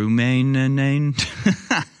Karumenain,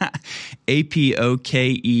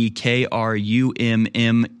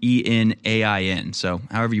 APOKEKRUMMENAIN. So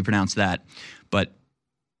however you pronounce that, but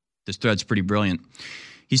this thread's pretty brilliant.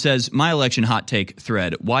 He says, my election hot take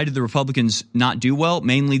thread. Why did the Republicans not do well?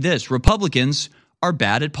 Mainly this. Republicans are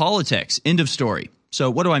bad at politics. End of story.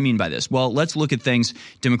 So what do I mean by this? Well, let's look at things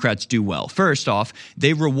Democrats do well. First off,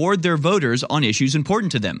 they reward their voters on issues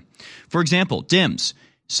important to them. For example, Dems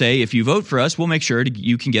say, if you vote for us, we'll make sure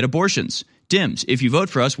you can get abortions. Dems, if you vote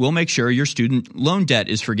for us, we'll make sure your student loan debt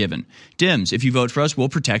is forgiven. Dems, if you vote for us, we'll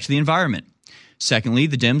protect the environment. Secondly,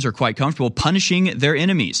 the Dems are quite comfortable punishing their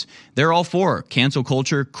enemies. They're all for cancel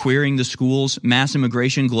culture, queering the schools, mass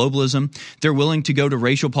immigration, globalism. They're willing to go to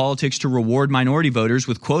racial politics to reward minority voters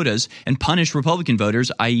with quotas and punish Republican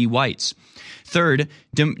voters, i.e. whites. Third,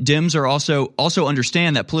 Dems are also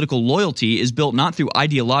understand that political loyalty is built not through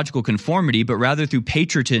ideological conformity, but rather through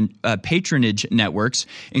patronage networks,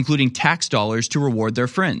 including tax dollars to reward their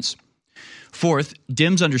friends. Fourth,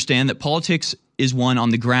 Dems understand that politics is won on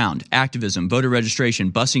the ground: activism, voter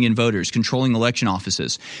registration, bussing in voters, controlling election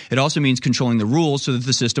offices. It also means controlling the rules so that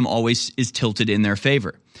the system always is tilted in their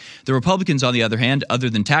favor. The Republicans, on the other hand, other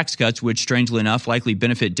than tax cuts, which strangely enough likely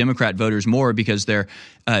benefit Democrat voters more because there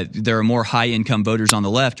are more high-income voters on the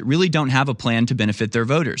left, really don't have a plan to benefit their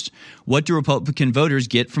voters. What do Republican voters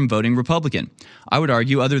get from voting Republican? I would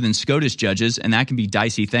argue, other than SCOTUS judges, and that can be a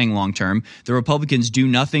dicey thing long-term, the Republicans do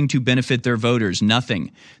nothing to benefit their voters,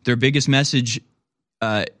 nothing. Their biggest message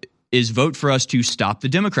is vote for us to stop the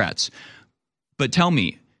Democrats. But tell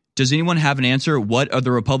me, Does anyone have an answer? What are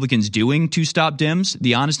the Republicans doing to stop Dems?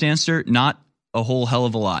 The honest answer, not a whole hell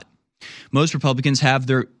of a lot. Most Republicans have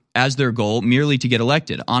as their goal merely to get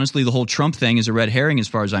elected. Honestly, the whole Trump thing is a red herring as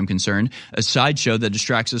far as I'm concerned, a sideshow that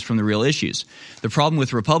distracts us from the real issues. The problem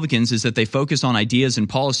with Republicans is that they focus on ideas and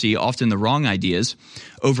policy, often the wrong ideas,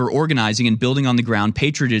 over organizing and building on the ground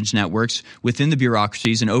patronage networks within the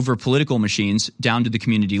bureaucracies and over political machines down to the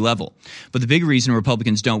community level. But the big reason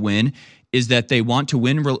Republicans don't win is that they want to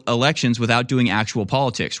win elections without doing actual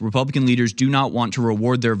politics. Republican leaders do not want to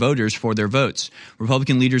reward their voters for their votes.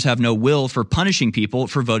 Republican leaders have no will for punishing people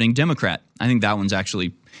for voting Democrat. I think that one's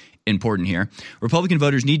actually important here. Republican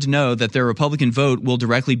voters need to know that their Republican vote will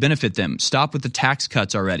directly benefit them. Stop with the tax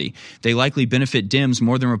cuts already. They likely benefit Dems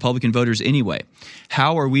more than Republican voters anyway.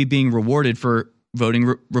 How are we being rewarded for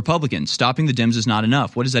voting Republican? Stopping the Dems is not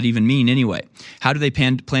enough. What does that even mean anyway? How do they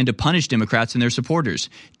plan to punish Democrats and their supporters?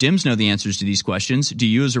 Dems know the answers to these questions. Do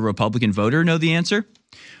you as a Republican voter know the answer?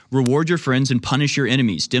 Reward your friends and punish your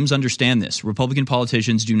enemies. Dems understand this. Republican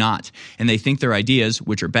politicians do not, and they think their ideas,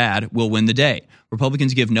 which are bad, will win the day.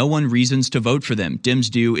 Republicans give no one reasons to vote for them.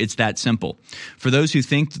 Dems do. It's that simple. For those who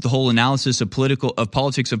think that the whole analysis of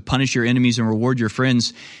politics of punish your enemies and reward your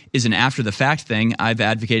friends is an after-the-fact thing, I've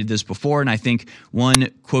advocated this before, and I think one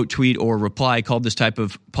quote tweet or reply called this type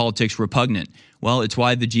of politics repugnant. Well, it's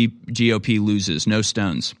why the GOP loses. No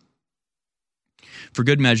stones. For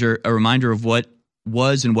good measure, a reminder of what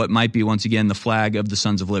was and what might be once again the flag of the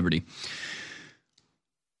Sons of Liberty.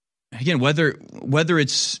 Again, whether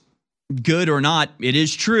it's good or not, it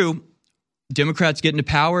is true. Democrats get into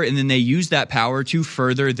power and then they use that power to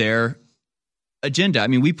further their agenda. I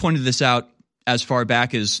mean, we pointed this out as far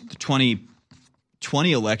back as the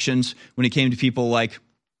 2020 elections when it came to people like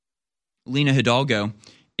Lena Hidalgo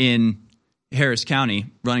in Harris County,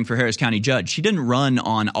 running for Harris County judge. She didn't run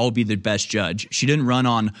on I'll be the best judge. She didn't run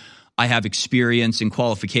on I have experience and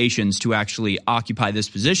qualifications to actually occupy this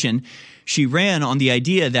position. She ran on the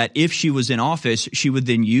idea that if she was in office, she would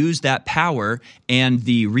then use that power and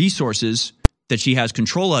the resources that she has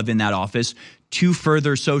control of in that office to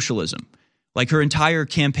further socialism. Like her entire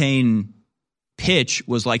campaign pitch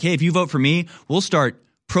was like, hey, if you vote for me, we'll start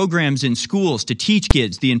programs in schools to teach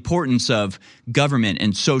kids the importance of government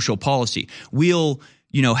and social policy. We'll,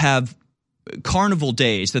 have carnival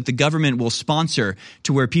days that the government will sponsor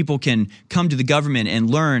to where people can come to the government and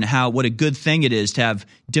learn what a good thing it is to have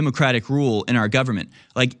democratic rule in our government.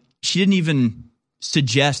 Like, she didn't even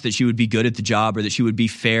suggest that she would be good at the job or that she would be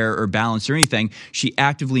fair or balanced or anything. She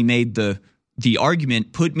actively made the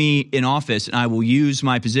argument, put me in office and I will use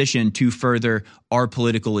my position to further our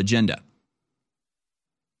political agenda.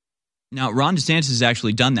 Now, Ron DeSantis has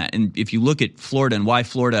actually done that. And if you look at Florida and why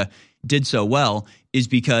Florida did so well is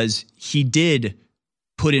because he did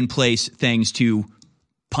put in place things to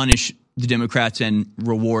punish the Democrats and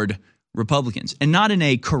reward Republicans. And not in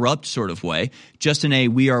a corrupt sort of way, just in a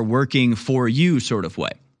we are working for you sort of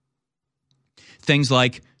way. Things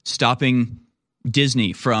like stopping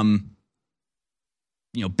Disney from,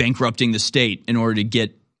 bankrupting the state in order to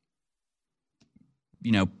get,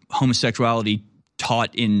 homosexuality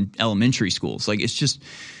taught in elementary schools. Like, it's just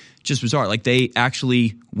bizarre. Like, they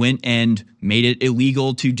actually went and made it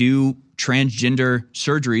illegal to do transgender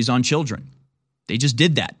surgeries on children. They just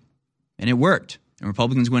did that, and it worked. And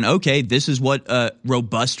Republicans went, okay, this is what a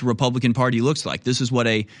robust Republican Party looks like. This is what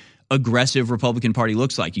a aggressive Republican Party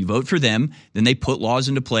looks like. You vote for them, then they put laws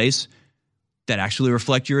into place that actually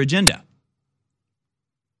reflect your agenda.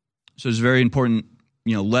 So it's a very important,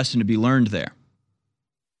 lesson to be learned there.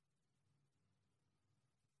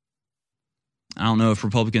 I don't know if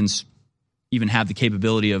Republicans even have the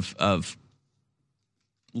capability of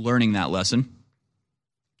learning that lesson.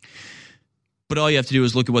 But all you have to do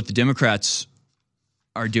is look at what the Democrats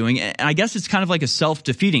are doing. And I guess it's kind of like a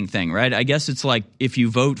self-defeating thing, right? I guess it's like if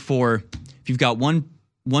you've got one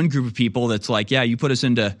group of people that's like, yeah, you put us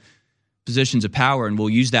into positions of power and we'll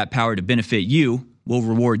use that power to benefit you. We'll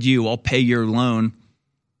reward you. I'll pay your loan.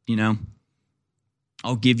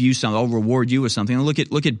 I'll give you something. I'll reward you with something. And look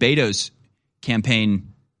at Beto's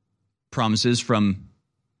campaign promises from,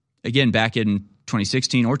 again, back in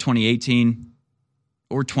 2016 or 2018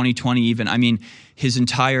 or 2020 even. I mean, his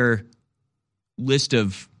entire list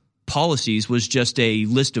of policies was just a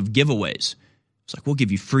list of giveaways. It's like, we'll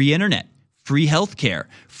give you free internet, free health care,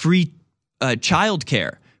 free child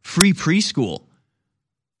care, free preschool,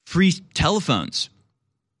 free telephones.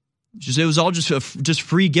 It was all just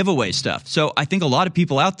free giveaway stuff. So I think a lot of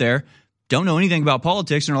people out there don't know anything about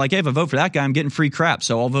politics and are like, hey, if I vote for that guy, I'm getting free crap,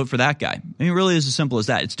 so I'll vote for that guy. I mean, it really is as simple as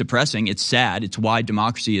that. It's depressing. It's sad. It's why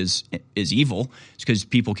democracy is evil. It's because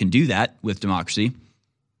people can do that with democracy.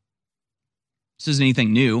 This isn't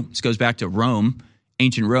anything new. This goes back to Rome,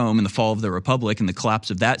 ancient Rome, and the fall of the Republic and the collapse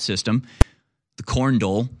of that system. The corn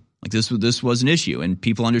dole, like this was an issue, and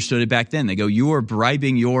people understood it back then. They go, you are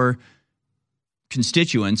bribing your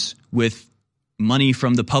constituents with money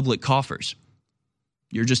from the public coffers.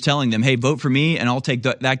 You're just telling them, hey, vote for me, and I'll take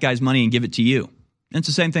that guy's money and give it to you. And it's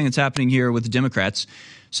the same thing that's happening here with the Democrats.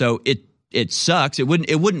 So it sucks. It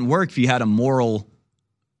wouldn't work if you had a moral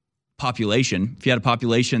population. If you had a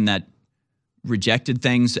population that rejected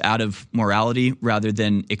things out of morality rather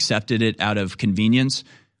than accepted it out of convenience,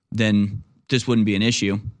 then this wouldn't be an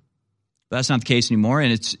issue. But that's not the case anymore,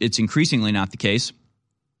 and it's increasingly not the case.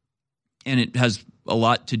 And it has a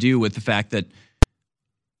lot to do with the fact that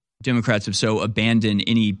Democrats have so abandoned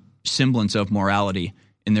any semblance of morality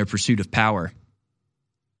in their pursuit of power.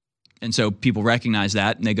 And so people recognize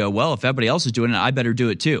that, and they go, well, if everybody else is doing it, I better do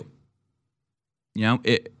it too. You know,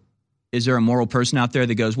 is there a moral person out there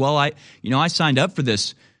that goes, well, I signed up for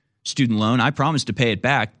this student loan. I promised to pay it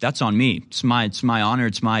back. That's on me. It's my honor.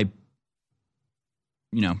 It's my,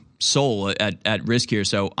 soul at risk here.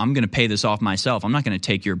 So I'm going to pay this off myself. I'm not going to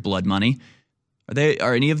take your blood money.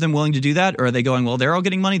 Are any of them willing to do that? Or are they going, well, they're all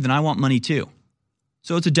getting money, then I want money too.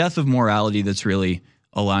 So it's a death of morality that's really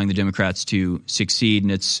allowing the Democrats to succeed.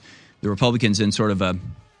 And it's the Republicans in sort of a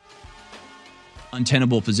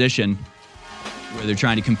untenable position where they're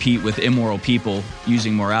trying to compete with immoral people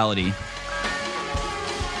using morality.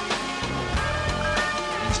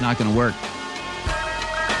 It's not going to work.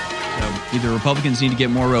 So either Republicans need to get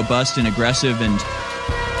more robust and aggressive and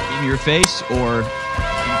in your face, or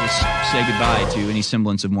just say goodbye to any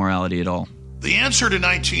semblance of morality at all. The answer to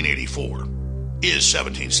 1984 is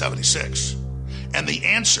 1776. And the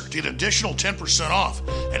answer to get an additional 10% off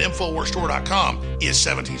at InfoWarsStore.com is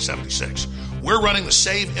 1776. We're running the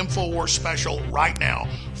Save InfoWars special right now.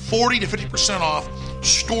 40 to 50% off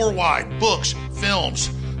store-wide books, films,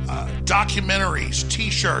 documentaries,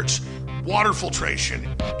 T-shirts, water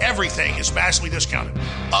filtration. Everything is massively discounted,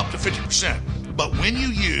 up to 50%. But when you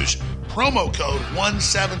use promo code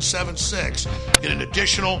 1776, get an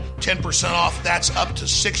additional 10% off. That's up to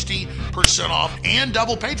 60% off and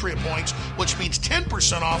double Patriot points, which means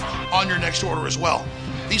 10% off on your next order as well.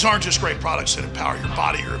 These aren't just great products that empower your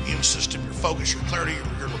body, your immune system, your focus, your clarity,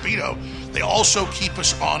 your libido. They also keep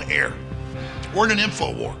us on air. We're in an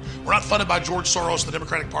info war. We're not funded by George Soros, the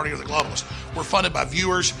Democratic Party, or the globalists. We're funded by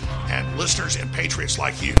viewers and listeners and patriots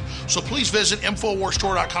like you. So please visit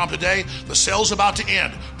InfoWarsStore.com today. The sale's about to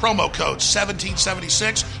end. Promo code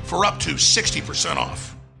 1776 for up to 60%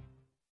 off.